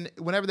 And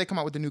whenever they come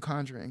out with the new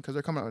Conjuring, because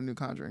they're coming out with a new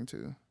Conjuring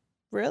too.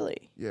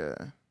 Really? Yeah.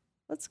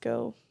 Let's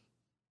go.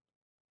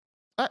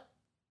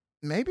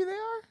 Maybe they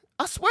are.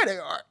 I swear they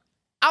are.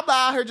 I'm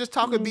out here just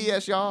talking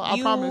BS, y'all.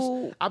 I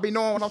promise. I'll be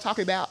knowing what I'm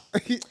talking about.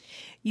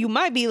 You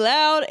might be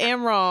loud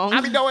and wrong.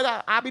 I'll be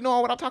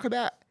knowing what I'm talking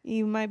about.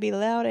 You might be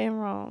loud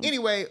and wrong.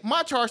 Anyway,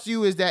 my charge to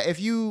you is that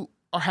if you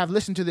have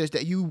listened to this,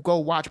 that you go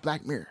watch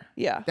Black Mirror.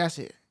 Yeah. That's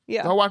it.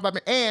 Yeah. Go watch Black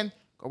Mirror and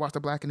go watch The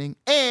Blackening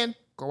and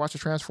go watch The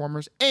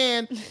Transformers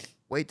and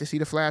wait to see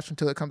The Flash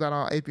until it comes out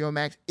on HBO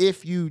Max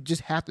if you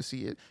just have to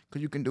see it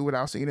because you can do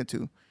without seeing it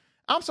too.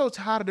 I'm so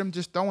tired of them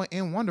just throwing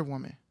in Wonder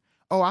Woman.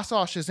 Oh, I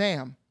saw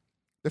Shazam,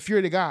 The Fury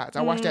of the Gods.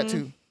 I watched that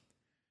too.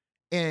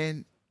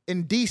 And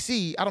in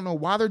DC, I don't know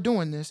why they're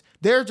doing this.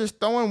 They're just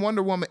throwing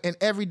Wonder Woman in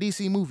every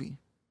DC movie.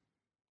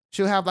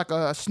 She'll have like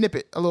a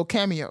snippet, a little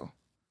cameo.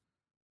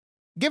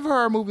 Give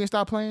her a movie and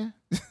stop playing.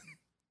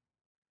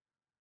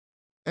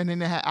 And then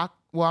they had,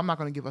 I'm not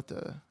going to give up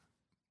the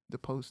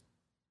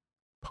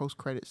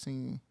post-credit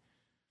scene.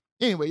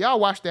 Anyway, y'all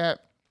watch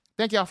that.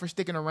 Thank y'all for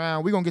sticking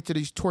around. We're going to get to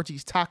these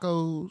Torchy's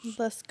tacos.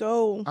 Let's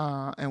go.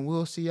 And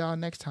we'll see y'all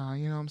next time.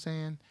 You know what I'm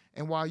saying?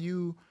 And while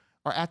you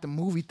are at the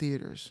movie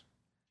theaters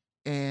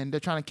and they're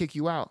trying to kick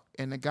you out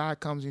and the guy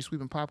comes and he's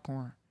sweeping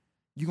popcorn,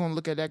 you're going to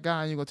look at that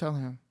guy and you're going to tell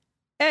him,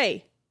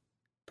 hey,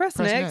 press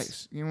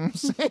next. You know what I'm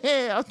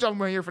saying? I'm jumping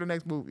right here for the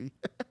next movie.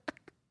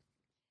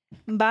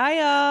 Bye,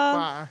 y'all.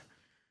 Bye.